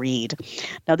fantastic read.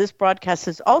 Now, this broadcast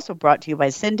is also brought to you by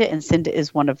Cinda, and Cinda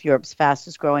is one of Europe's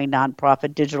fastest growing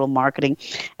nonprofit digital marketing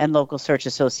and local search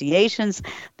associations.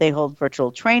 They hold virtual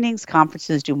trainings,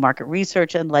 conferences, do market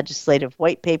research, and legislative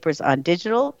white papers on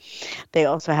digital. They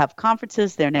also have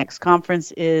conferences. Their next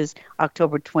conference is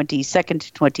October 22nd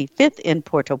to 25th in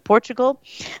Porto, Portugal.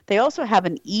 They also have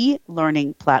an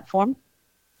e-learning platform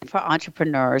for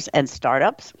entrepreneurs and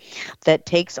startups that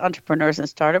takes entrepreneurs and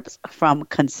startups from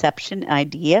conception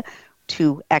idea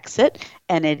to exit,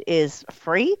 and it is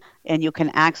free, and you can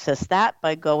access that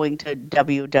by going to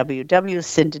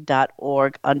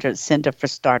www.cinda.org under Cinda for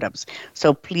Startups.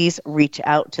 So please reach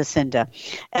out to Cinda.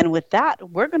 And with that,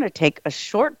 we're going to take a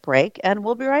short break, and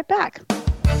we'll be right back.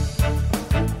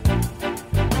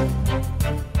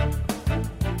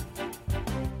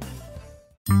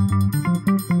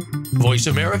 Voice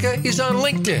America is on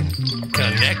LinkedIn.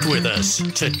 Connect with us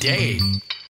today.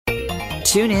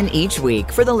 Tune in each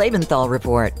week for the Lebenthal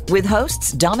Report with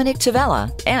hosts Dominic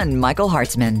Tavella and Michael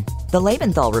Hartzman. The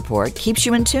Lebenthal Report keeps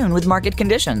you in tune with market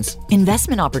conditions,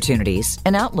 investment opportunities,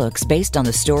 and outlooks based on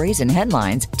the stories and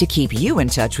headlines to keep you in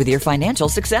touch with your financial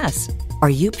success.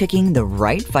 Are you picking the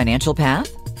right financial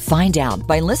path? Find out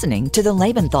by listening to the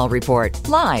Lebenthal Report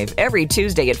live every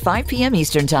Tuesday at 5 p.m.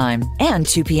 Eastern Time and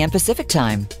 2 p.m. Pacific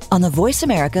Time on the Voice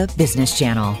America Business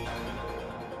Channel.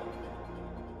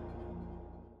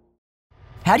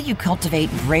 How do you cultivate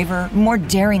braver, more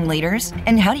daring leaders?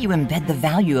 And how do you embed the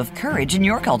value of courage in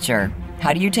your culture?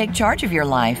 How do you take charge of your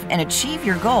life and achieve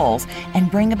your goals and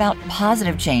bring about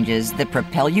positive changes that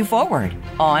propel you forward?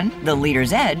 On The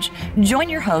Leader's Edge, join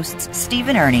your hosts, Steve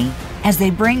and Ernie, as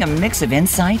they bring a mix of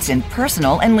insights in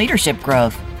personal and leadership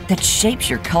growth that shapes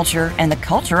your culture and the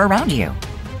culture around you.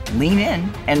 Lean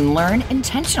in and learn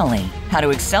intentionally how to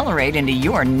accelerate into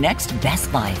your next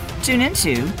best life. Tune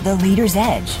into The Leader's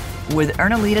Edge with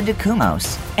Ernalita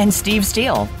DeCumos and Steve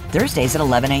Steele, Thursdays at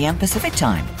 11 a.m. Pacific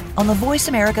Time on the Voice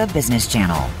America Business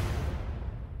Channel.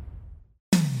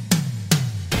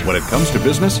 When it comes to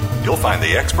business, you'll find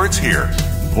the experts here.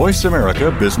 Voice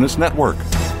America Business Network.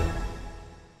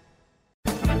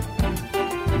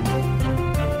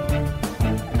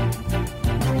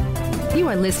 You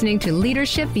are listening to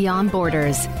Leadership Beyond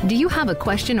Borders. Do you have a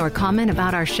question or comment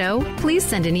about our show? Please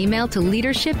send an email to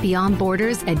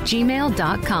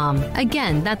leadershipbeyondborders@gmail.com.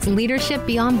 Again, that's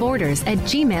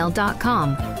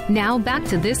leadershipbeyondborders@gmail.com. Now back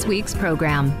to this week's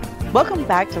program. Welcome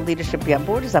back to Leadership Beyond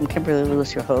Borders. I'm Kimberly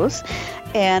Lewis, your host.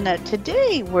 And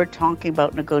today we're talking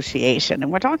about negotiation.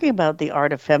 And we're talking about the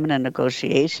art of feminine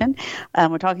negotiation.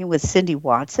 We're talking with Cindy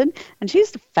Watson. And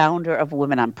she's the founder of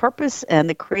Women on Purpose and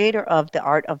the creator of the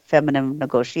art of feminine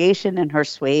negotiation and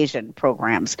Persuasion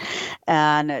programs.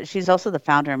 And she's also the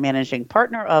founder and managing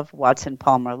partner of Watson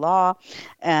Palmer Law.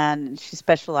 And she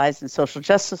specialized in social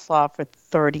justice law for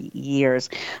 30 years.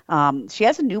 She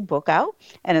has a new book out,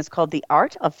 and it's called The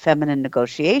Art of Feminine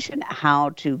Negotiation, How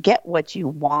to Get What You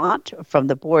Want from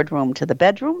the Boardroom to the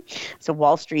Bedroom. It's a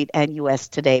Wall Street and U.S.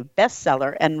 Today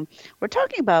bestseller. And we're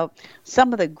talking about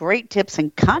some of the great tips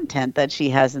and content that she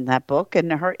has in that book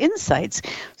and her insights.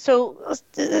 So,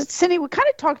 Cindy, we kind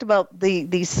of talked about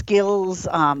the skills,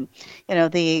 the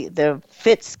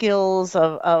fit skills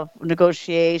of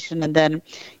negotiation, and then,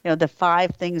 the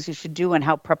 5 things you should do and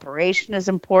how preparation is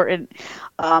important.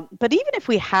 But even if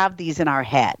we have these in our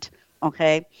head,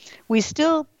 okay, we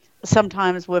still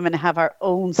sometimes women have our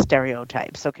own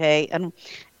stereotypes, okay, and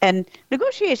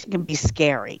negotiation can be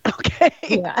scary, okay.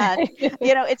 Yeah. And,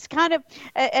 it's kind of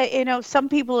some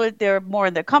people they're more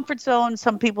in their comfort zone.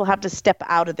 Some people have to step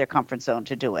out of their comfort zone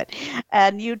to do it.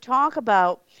 And you talk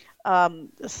about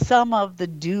some of the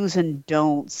do's and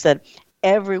don'ts that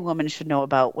every woman should know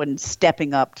about when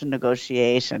stepping up to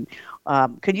negotiation.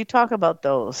 Could you talk about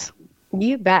those?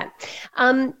 You bet.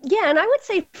 And I would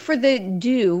say for the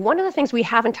do, one of the things we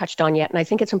haven't touched on yet, and I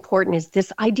think it's important, is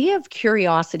this idea of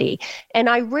curiosity. And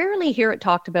I rarely hear it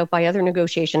talked about by other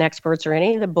negotiation experts or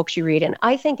any of the books you read. And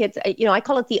I think it's, I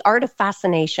call it the art of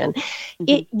fascination.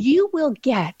 Mm-hmm. You will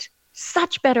get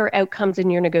such better outcomes in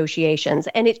your negotiations.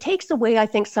 And it takes away, I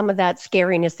think, some of that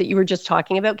scariness that you were just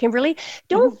talking about, Kimberly.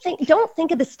 Don't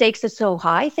think of the stakes as so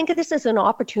high. Think of this as an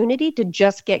opportunity to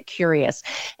just get curious.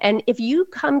 And if you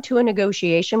come to a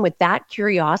negotiation with that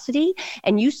curiosity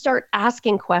and you start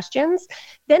asking questions,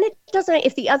 then it doesn't,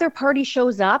 if the other party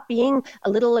shows up being a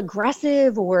little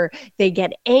aggressive or they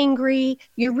get angry,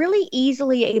 you're really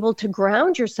easily able to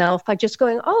ground yourself by just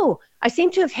going, oh, I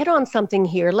seem to have hit on something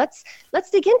here. Let's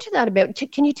dig into that a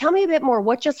bit. Can you tell me a bit more?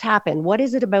 What just happened? What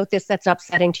is it about this that's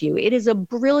upsetting to you? It is a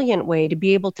brilliant way to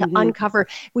be able to uncover.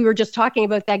 We were just talking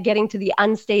about that, getting to the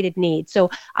unstated need.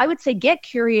 So I would say get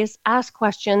curious, ask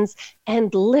questions,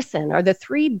 and listen are the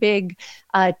 3 big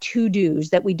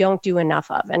to-dos that we don't do enough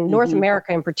of. And North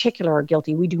America in particular are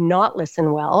guilty. We do not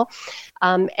listen well.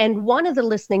 And one of the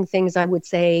listening things I would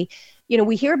say,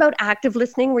 we hear about active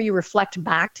listening where you reflect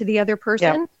back to the other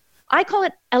person. Yep. I call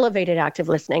it elevated active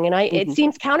listening. And it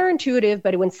seems counterintuitive,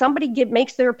 but when somebody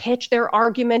makes their pitch, their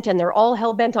argument, and they're all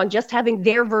hell-bent on just having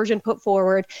their version put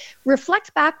forward,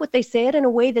 reflect back what they said in a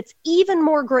way that's even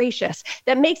more gracious,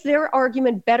 that makes their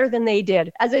argument better than they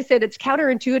did. As I said, it's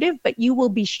counterintuitive, but you will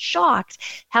be shocked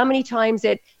how many times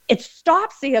it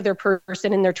stops the other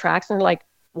person in their tracks and they're like,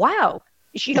 wow,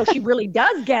 she really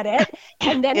does get it.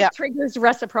 And then it triggers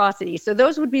reciprocity. So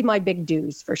those would be my big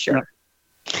do's for sure.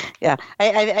 Yeah,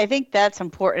 I think that's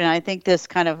important. I think this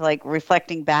kind of like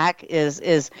reflecting back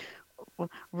is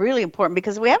really important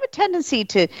because we have a tendency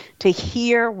to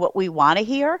hear what we want to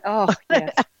hear. Oh,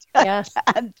 yes. Yes.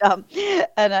 And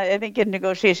I think in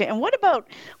negotiation. And what about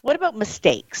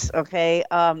mistakes? Okay.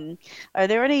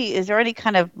 Is there any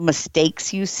kind of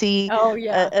mistakes you see? Oh,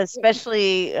 yeah.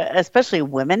 Especially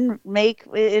women make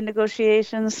in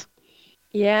negotiations?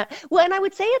 Yeah. Well, and I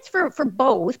would say it's for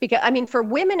both, because I mean, for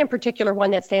women in particular,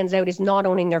 one that stands out is not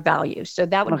owning their values. So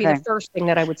that would be the first thing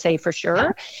that I would say for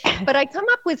sure. But I come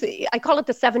up with, I call it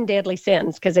the 7 deadly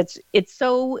sins, because it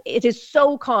is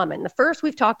so common. The first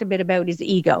we've talked a bit about is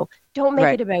ego. Don't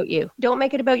make it about you. Don't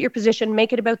make it about your position.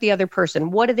 Make it about the other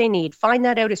person. What do they need? Find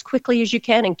that out as quickly as you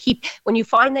can, and when you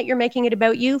find that you're making it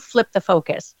about you, flip the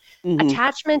focus.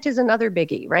 Attachment is another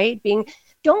biggie, right?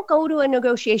 Don't go to a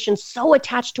negotiation so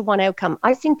attached to one outcome.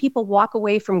 I've seen people walk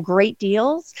away from great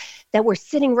deals that were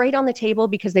sitting right on the table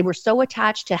because they were so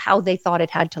attached to how they thought it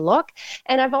had to look.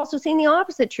 And I've also seen the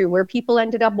opposite true, where people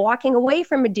ended up walking away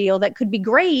from a deal that could be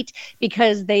great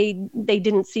because they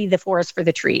didn't see the forest for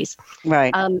the trees.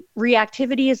 Right.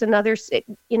 Reactivity is another,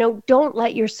 don't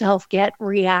let yourself get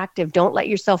reactive. Don't let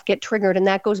yourself get triggered. And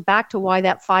that goes back to why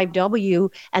that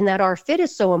 5W and that our fit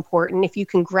is so important. If you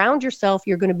can ground yourself,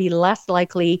 you're going to be less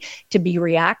likely to be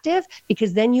reactive,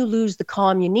 because then you lose the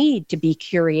calm you need to be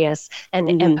curious and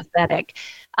empathetic.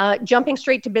 Jumping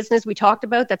straight to business, we talked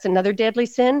about, that's another deadly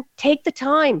sin. Take the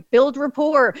time, build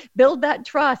rapport, build that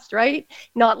trust, right?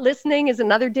 Not listening is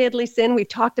another deadly sin. We've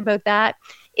talked about that.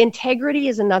 Integrity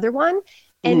is another one.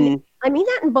 And I mean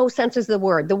that in both senses of the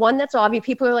word. The one that's obvious,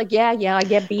 people are like, yeah, I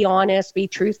get, be honest, be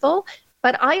truthful.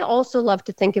 But I also love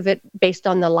to think of it based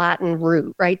on the Latin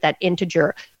root, right? That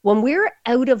integer. When we're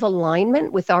out of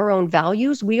alignment with our own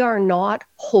values, we are not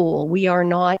whole. We are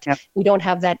not, we don't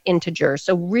have that integer.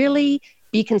 So really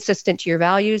be consistent to your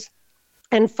values.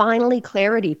 And finally,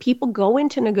 clarity. People go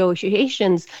into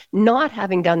negotiations not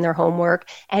having done their homework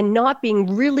and not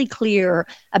being really clear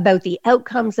about the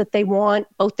outcomes that they want,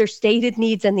 both their stated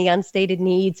needs and the unstated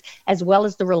needs, as well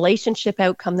as the relationship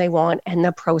outcome they want and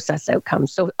the process outcome.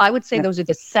 So I would say those are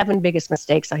the 7 biggest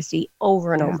mistakes I see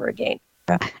over and over again.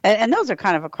 And those are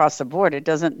kind of across the board. It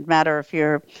doesn't matter if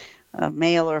you're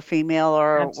male or female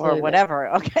or whatever.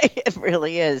 Okay, it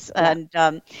really is.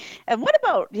 Yeah. And what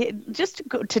about, just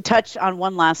to touch on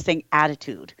one last thing,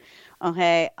 attitude.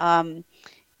 Okay,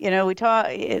 we talk.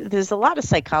 There's a lot of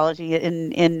psychology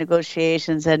in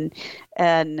negotiations, and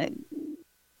how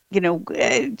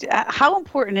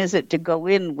important is it to go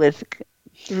in with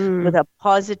a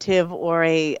positive, or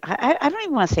I don't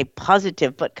even want to say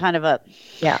positive, but kind of a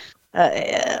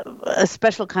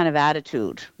special kind of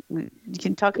attitude. You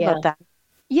can talk about that.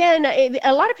 Yeah, and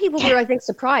a lot of people were, I think,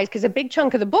 surprised, because a big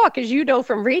chunk of the book, as you know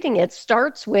from reading it,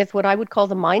 starts with what I would call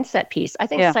the mindset piece. I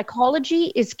think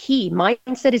psychology is key.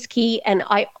 Mindset is key. And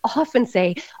I often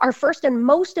say our first and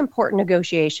most important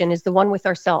negotiation is the one with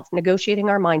ourselves, negotiating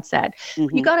our mindset.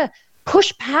 You got to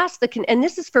push past and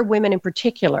this is for women in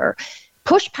particular,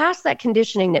 push past that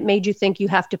conditioning that made you think you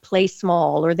have to play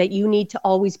small, or that you need to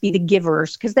always be the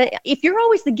givers. Because if you're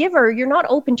always the giver, you're not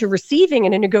open to receiving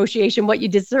in a negotiation what you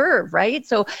deserve, right?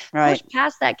 So push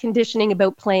past that conditioning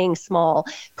about playing small.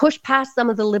 Push past some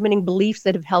of the limiting beliefs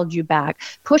that have held you back.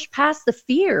 Push past the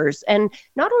fears, and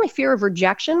not only fear of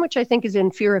rejection, which I think is in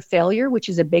fear of failure, which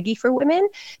is a biggie for women,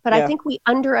 but I think we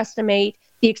underestimate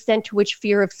the extent to which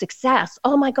fear of success.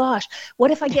 Oh my gosh, what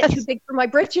if I get too big for my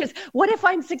britches? What if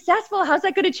I'm successful? How's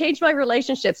that going to change my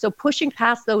relationship? So pushing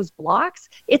past those blocks,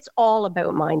 it's all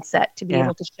about mindset to be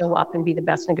able to show up and be the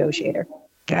best negotiator.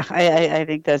 Yeah, I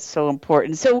think that's so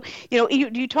important. So,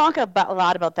 you talk a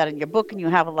lot about that in your book, and you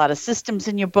have a lot of systems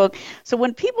in your book. So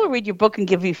when people read your book and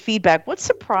give you feedback, what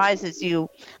surprises you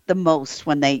the most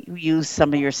when they use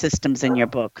some of your systems in your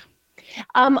book?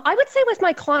 I would say with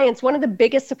my clients, one of the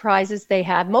biggest surprises they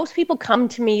have, most people come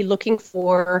to me looking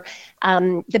for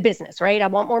the business, right? I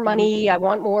want more money. I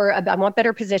want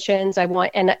better positions.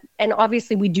 And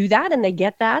obviously we do that, and they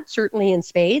get that certainly in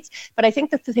spades. But I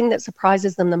think that the thing that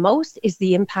surprises them the most is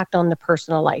the impact on the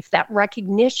personal life, that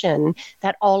recognition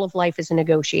that all of life is a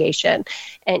negotiation.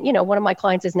 And, one of my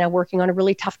clients is now working on a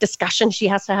really tough discussion she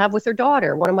has to have with her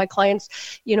daughter. One of my clients,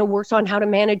 works on how to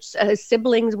manage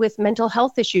siblings with mental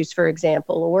health issues, for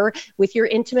example, or with your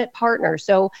intimate partner.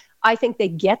 So I think they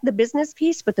get the business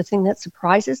piece, but the thing that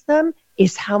surprises them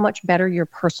is how much better your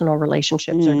personal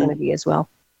relationships are going to be as well.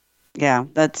 Yeah,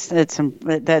 that's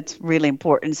really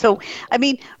important. So, I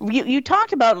mean, you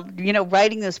talked about,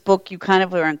 writing this book, you kind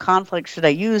of were in conflict. Should I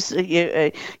use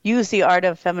the art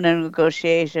of feminine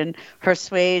negotiation,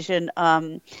 persuasion?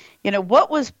 What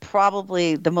was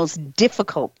probably the most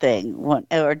difficult thing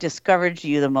or discouraged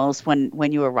you the most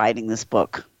when you were writing this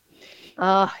book?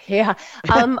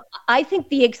 I think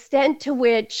the extent to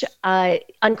which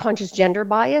unconscious gender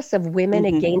bias of women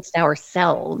against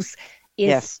ourselves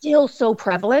is still so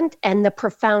prevalent, and the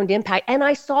profound impact. And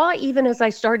I saw, even as I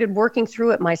started working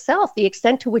through it myself, the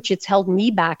extent to which it's held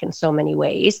me back in so many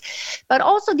ways. But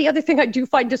also the other thing I do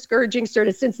find discouraging, sort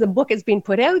of since the book has been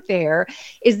put out there,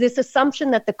 is this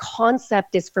assumption that the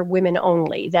concept is for women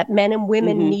only, that men and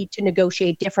women need to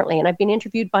negotiate differently. And I've been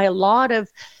interviewed by a lot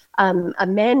of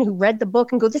men who read the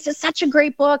book and go, this is such a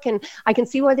great book, and I can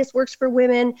see why this works for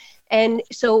women. And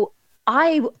so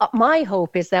my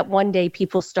hope is that one day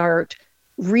people start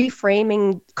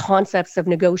reframing concepts of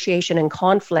negotiation and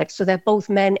conflict so that both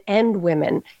men and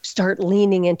women start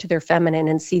leaning into their feminine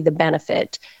and see the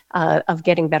benefit of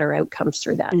getting better outcomes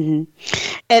through that.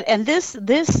 And this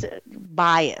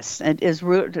bias is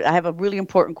I have a really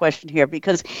important question here,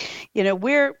 because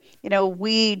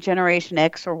we Generation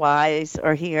X or Ys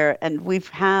are here, and we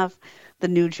have the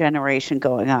new generation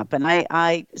going up, and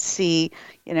I see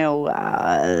the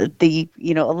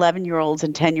 11-year-olds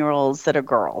and 10-year-olds that are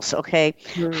girls. Okay,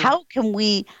 how can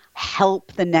we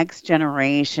help the next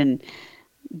generation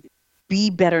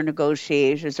be better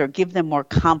negotiators, or give them more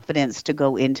confidence to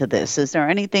go into this? Is there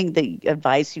anything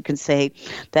advice you can say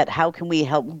that how can we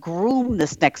help groom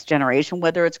this next generation,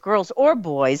 whether it's girls or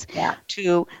boys,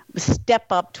 to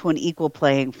step up to an equal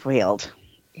playing field?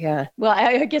 Yeah. Well,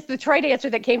 I guess the trite answer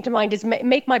that came to mind is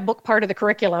make my book part of the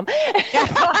curriculum.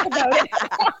 Talk about it.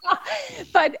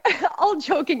 But all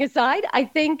joking aside, I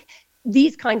think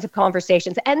these kinds of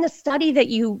conversations, and the study that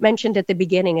you mentioned at the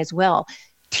beginning as well,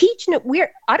 I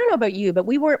don't know about you, but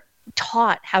we weren't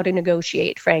taught how to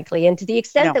negotiate, frankly. And to the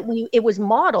extent that it was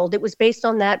modeled, it was based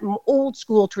on that old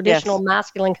school, traditional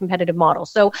masculine competitive model.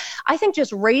 So I think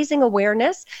just raising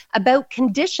awareness about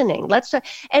conditioning.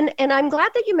 And I'm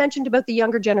glad that you mentioned about the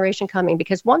younger generation coming,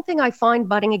 because one thing I find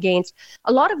butting against,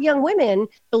 a lot of young women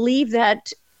believe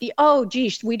that, oh,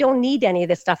 geez, we don't need any of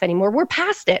this stuff anymore. We're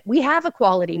past it. We have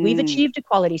equality. We've achieved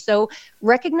equality. So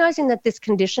recognizing that this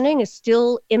conditioning is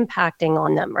still impacting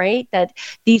on them, right? That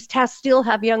these tests still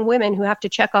have young women who have to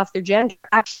check off their gender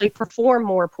actually perform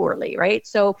more poorly, right?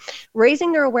 So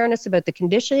raising their awareness about the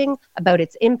conditioning, about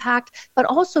its impact, but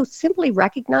also simply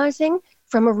recognizing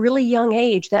from a really young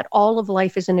age that all of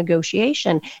life is a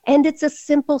negotiation, and it's a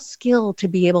simple skill to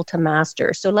be able to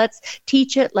master. So let's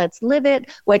teach it, let's live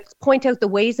it, let's point out the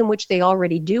ways in which they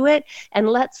already do it, and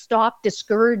let's stop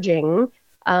discouraging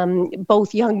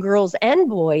both young girls and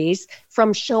boys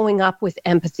from showing up with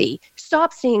empathy.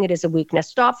 Stop seeing it as a weakness.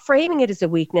 Stop framing it as a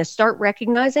weakness. Start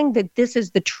recognizing that this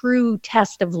is the true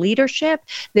test of leadership.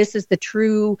 This is the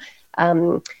true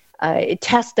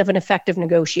test of an effective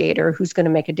negotiator who's going to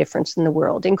make a difference in the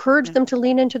world. Encourage them to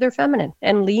lean into their feminine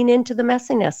and lean into the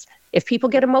messiness. If people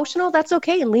get emotional, that's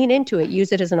okay. Lean into it.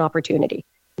 Use it as an opportunity.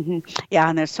 Yeah,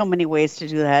 and there's so many ways to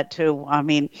do that too. I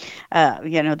mean,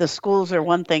 the schools are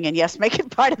one thing, and yes, make it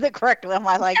part of the curriculum.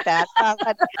 I like that.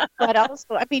 But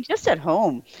also, I mean, just at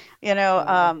home,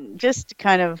 just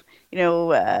kind of,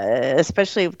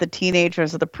 especially with the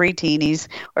teenagers or the pre-teenies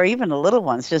or even the little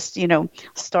ones, just,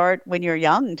 start when you're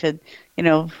young to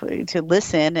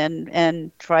listen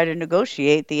and try to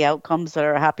negotiate the outcomes that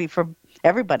are happy for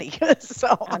everybody.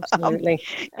 So absolutely.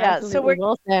 So we're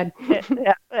well said.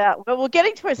 Well, we're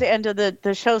getting towards the end of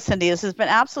the show, Cindy. This has been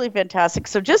absolutely fantastic.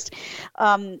 So just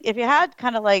if you had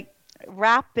kind of like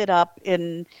wrap it up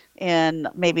in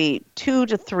maybe 2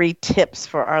 to 3 tips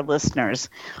for our listeners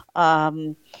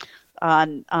on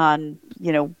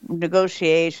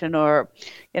negotiation or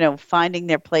finding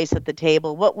their place at the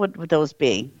table, what would those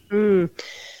be?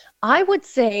 I would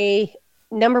say,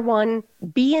 number 1,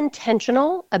 be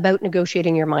intentional about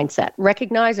negotiating your mindset.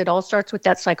 Recognize it all starts with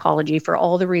that psychology for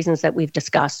all the reasons that we've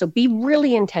discussed. So be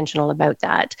really intentional about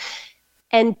that.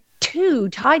 And 2,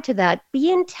 tied to that,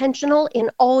 be intentional in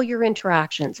all your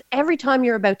interactions. Every time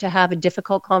you're about to have a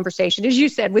difficult conversation, as you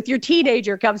said, with your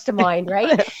teenager comes to mind,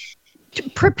 right?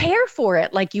 Prepare for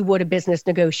it like you would a business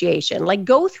negotiation. Like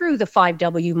go through the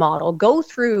 5W model, go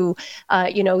through,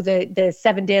 the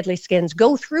 7 deadly skins,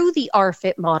 go through the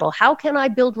RFIT model. How can I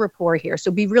build rapport here?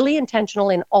 So be really intentional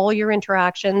in all your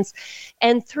interactions.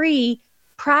 And 3,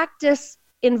 practice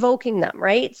invoking them,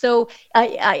 right? So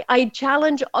I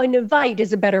challenge, and invite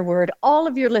is a better word, all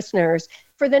of your listeners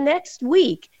for the next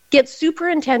week, get super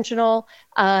intentional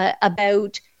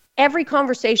about every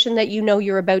conversation that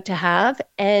you're about to have,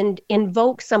 and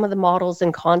invoke some of the models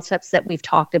and concepts that we've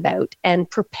talked about, and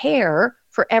prepare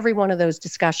for every one of those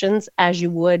discussions as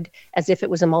you would as if it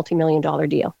was a multi-million-dollar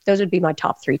deal. Those would be my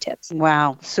top 3 tips.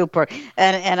 Wow, super.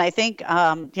 And I think,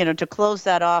 to close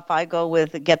that off, I go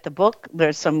with get the book.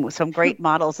 There's some great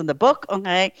models in the book,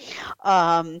 okay?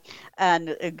 And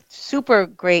super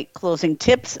great closing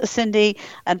tips, Cindy.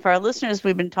 And for our listeners,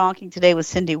 we've been talking today with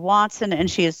Cindy Watson, and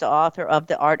she is the author of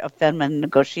The Art of Feminine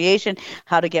Negotiation,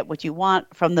 How to Get What You Want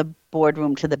from the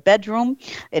Boardroom to the Bedroom.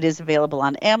 It is available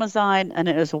on Amazon, and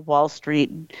it is a Wall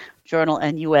Street Journal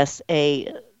and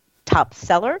USA top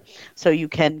seller. So you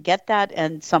can get that,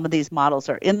 and some of these models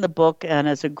are in the book, and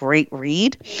it's a great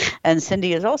read. And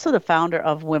Cindy is also the founder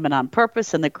of Women on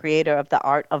Purpose and the creator of The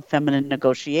Art of Feminine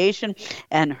Negotiation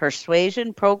and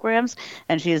Persuasion programs.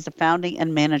 And she is the founding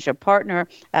and manager partner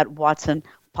at Watson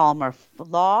Palmer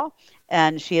Law,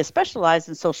 and she has specialized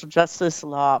in social justice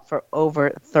law for over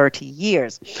 30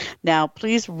 years. Now,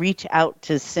 please reach out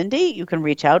to Cindy. You can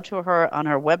reach out to her on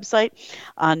her website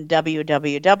on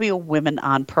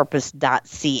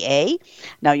www.womenonpurpose.ca.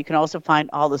 Now, you can also find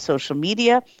all the social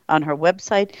media on her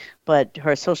website, but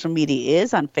her social media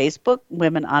is on Facebook,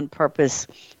 Women on Purpose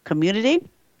Community.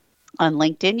 On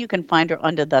LinkedIn, you can find her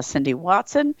under the Cindy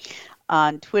Watson.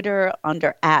 On Twitter,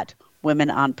 under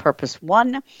 @Women on Purpose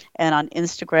 1, and on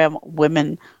Instagram,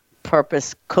 Women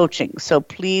Purpose Coaching. So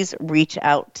please reach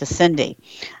out to Cindy.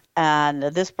 And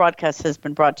this broadcast has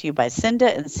been brought to you by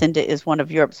Cinda, and Cinda is one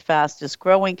of Europe's fastest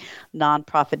growing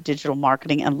nonprofit digital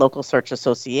marketing and local search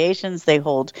associations. They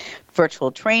hold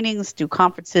virtual trainings, do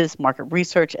conferences, market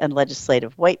research, and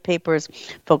legislative white papers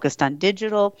focused on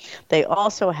digital. They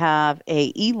also have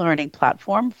a e-learning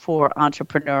platform for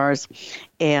entrepreneurs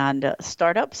and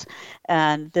startups,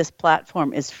 and this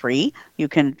platform is free. You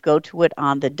can go to it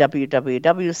on the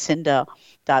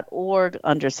www.cinda.org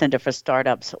under Cinda for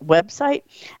Startups website,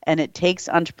 and it takes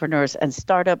entrepreneurs and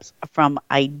startups from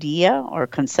idea or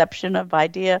conception of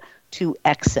idea to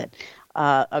exit.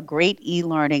 A great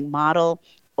e-learning model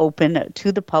open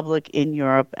to the public in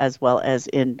Europe as well as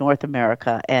in North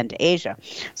America and Asia.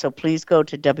 So please go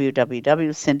to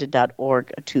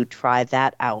www.cinda.org to try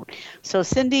that out. So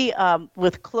Cindy,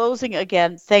 with closing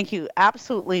again, thank you.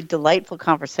 Absolutely delightful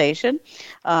conversation.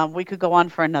 We could go on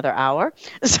for another hour.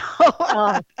 So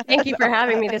thank you for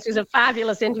having me. This was a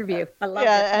fabulous interview. I love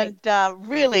it. And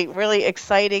really, really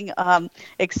exciting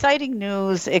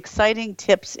news, exciting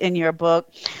tips in your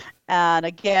book. And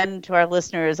again, to our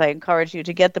listeners, I encourage you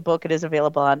to get the book. It is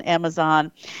available on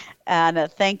Amazon. And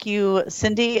thank you,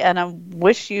 Cindy, and I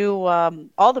wish you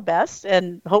all the best.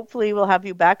 And hopefully we'll have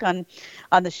you back on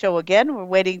the show again. We're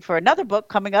waiting for another book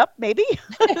coming up, maybe.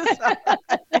 Put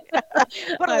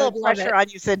a little pressure on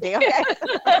you, Cindy. Okay.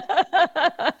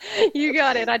 You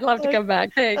got it. I'd love to come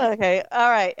back. Thanks. Okay. All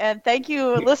right. And thank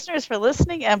you, listeners, for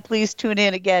listening. And please tune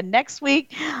in again next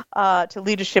week to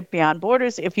Leadership Beyond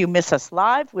Borders. If you miss us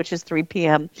live, which is 3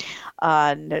 p.m.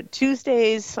 on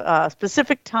Tuesdays,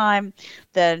 Pacific time,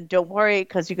 then don't worry,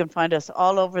 because you can find us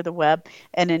all over the web.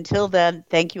 And until then,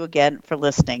 thank you again for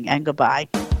listening, and goodbye.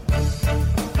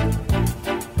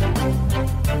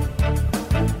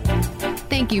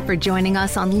 Thank you for joining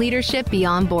us on Leadership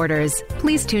Beyond Borders.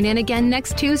 Please tune in again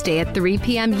next Tuesday at 3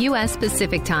 p.m. U.S.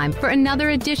 Pacific Time for another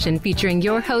edition featuring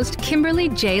your host, Kimberly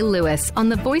J. Lewis, on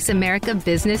the Voice America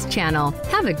Business Channel.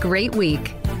 Have a great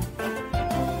week.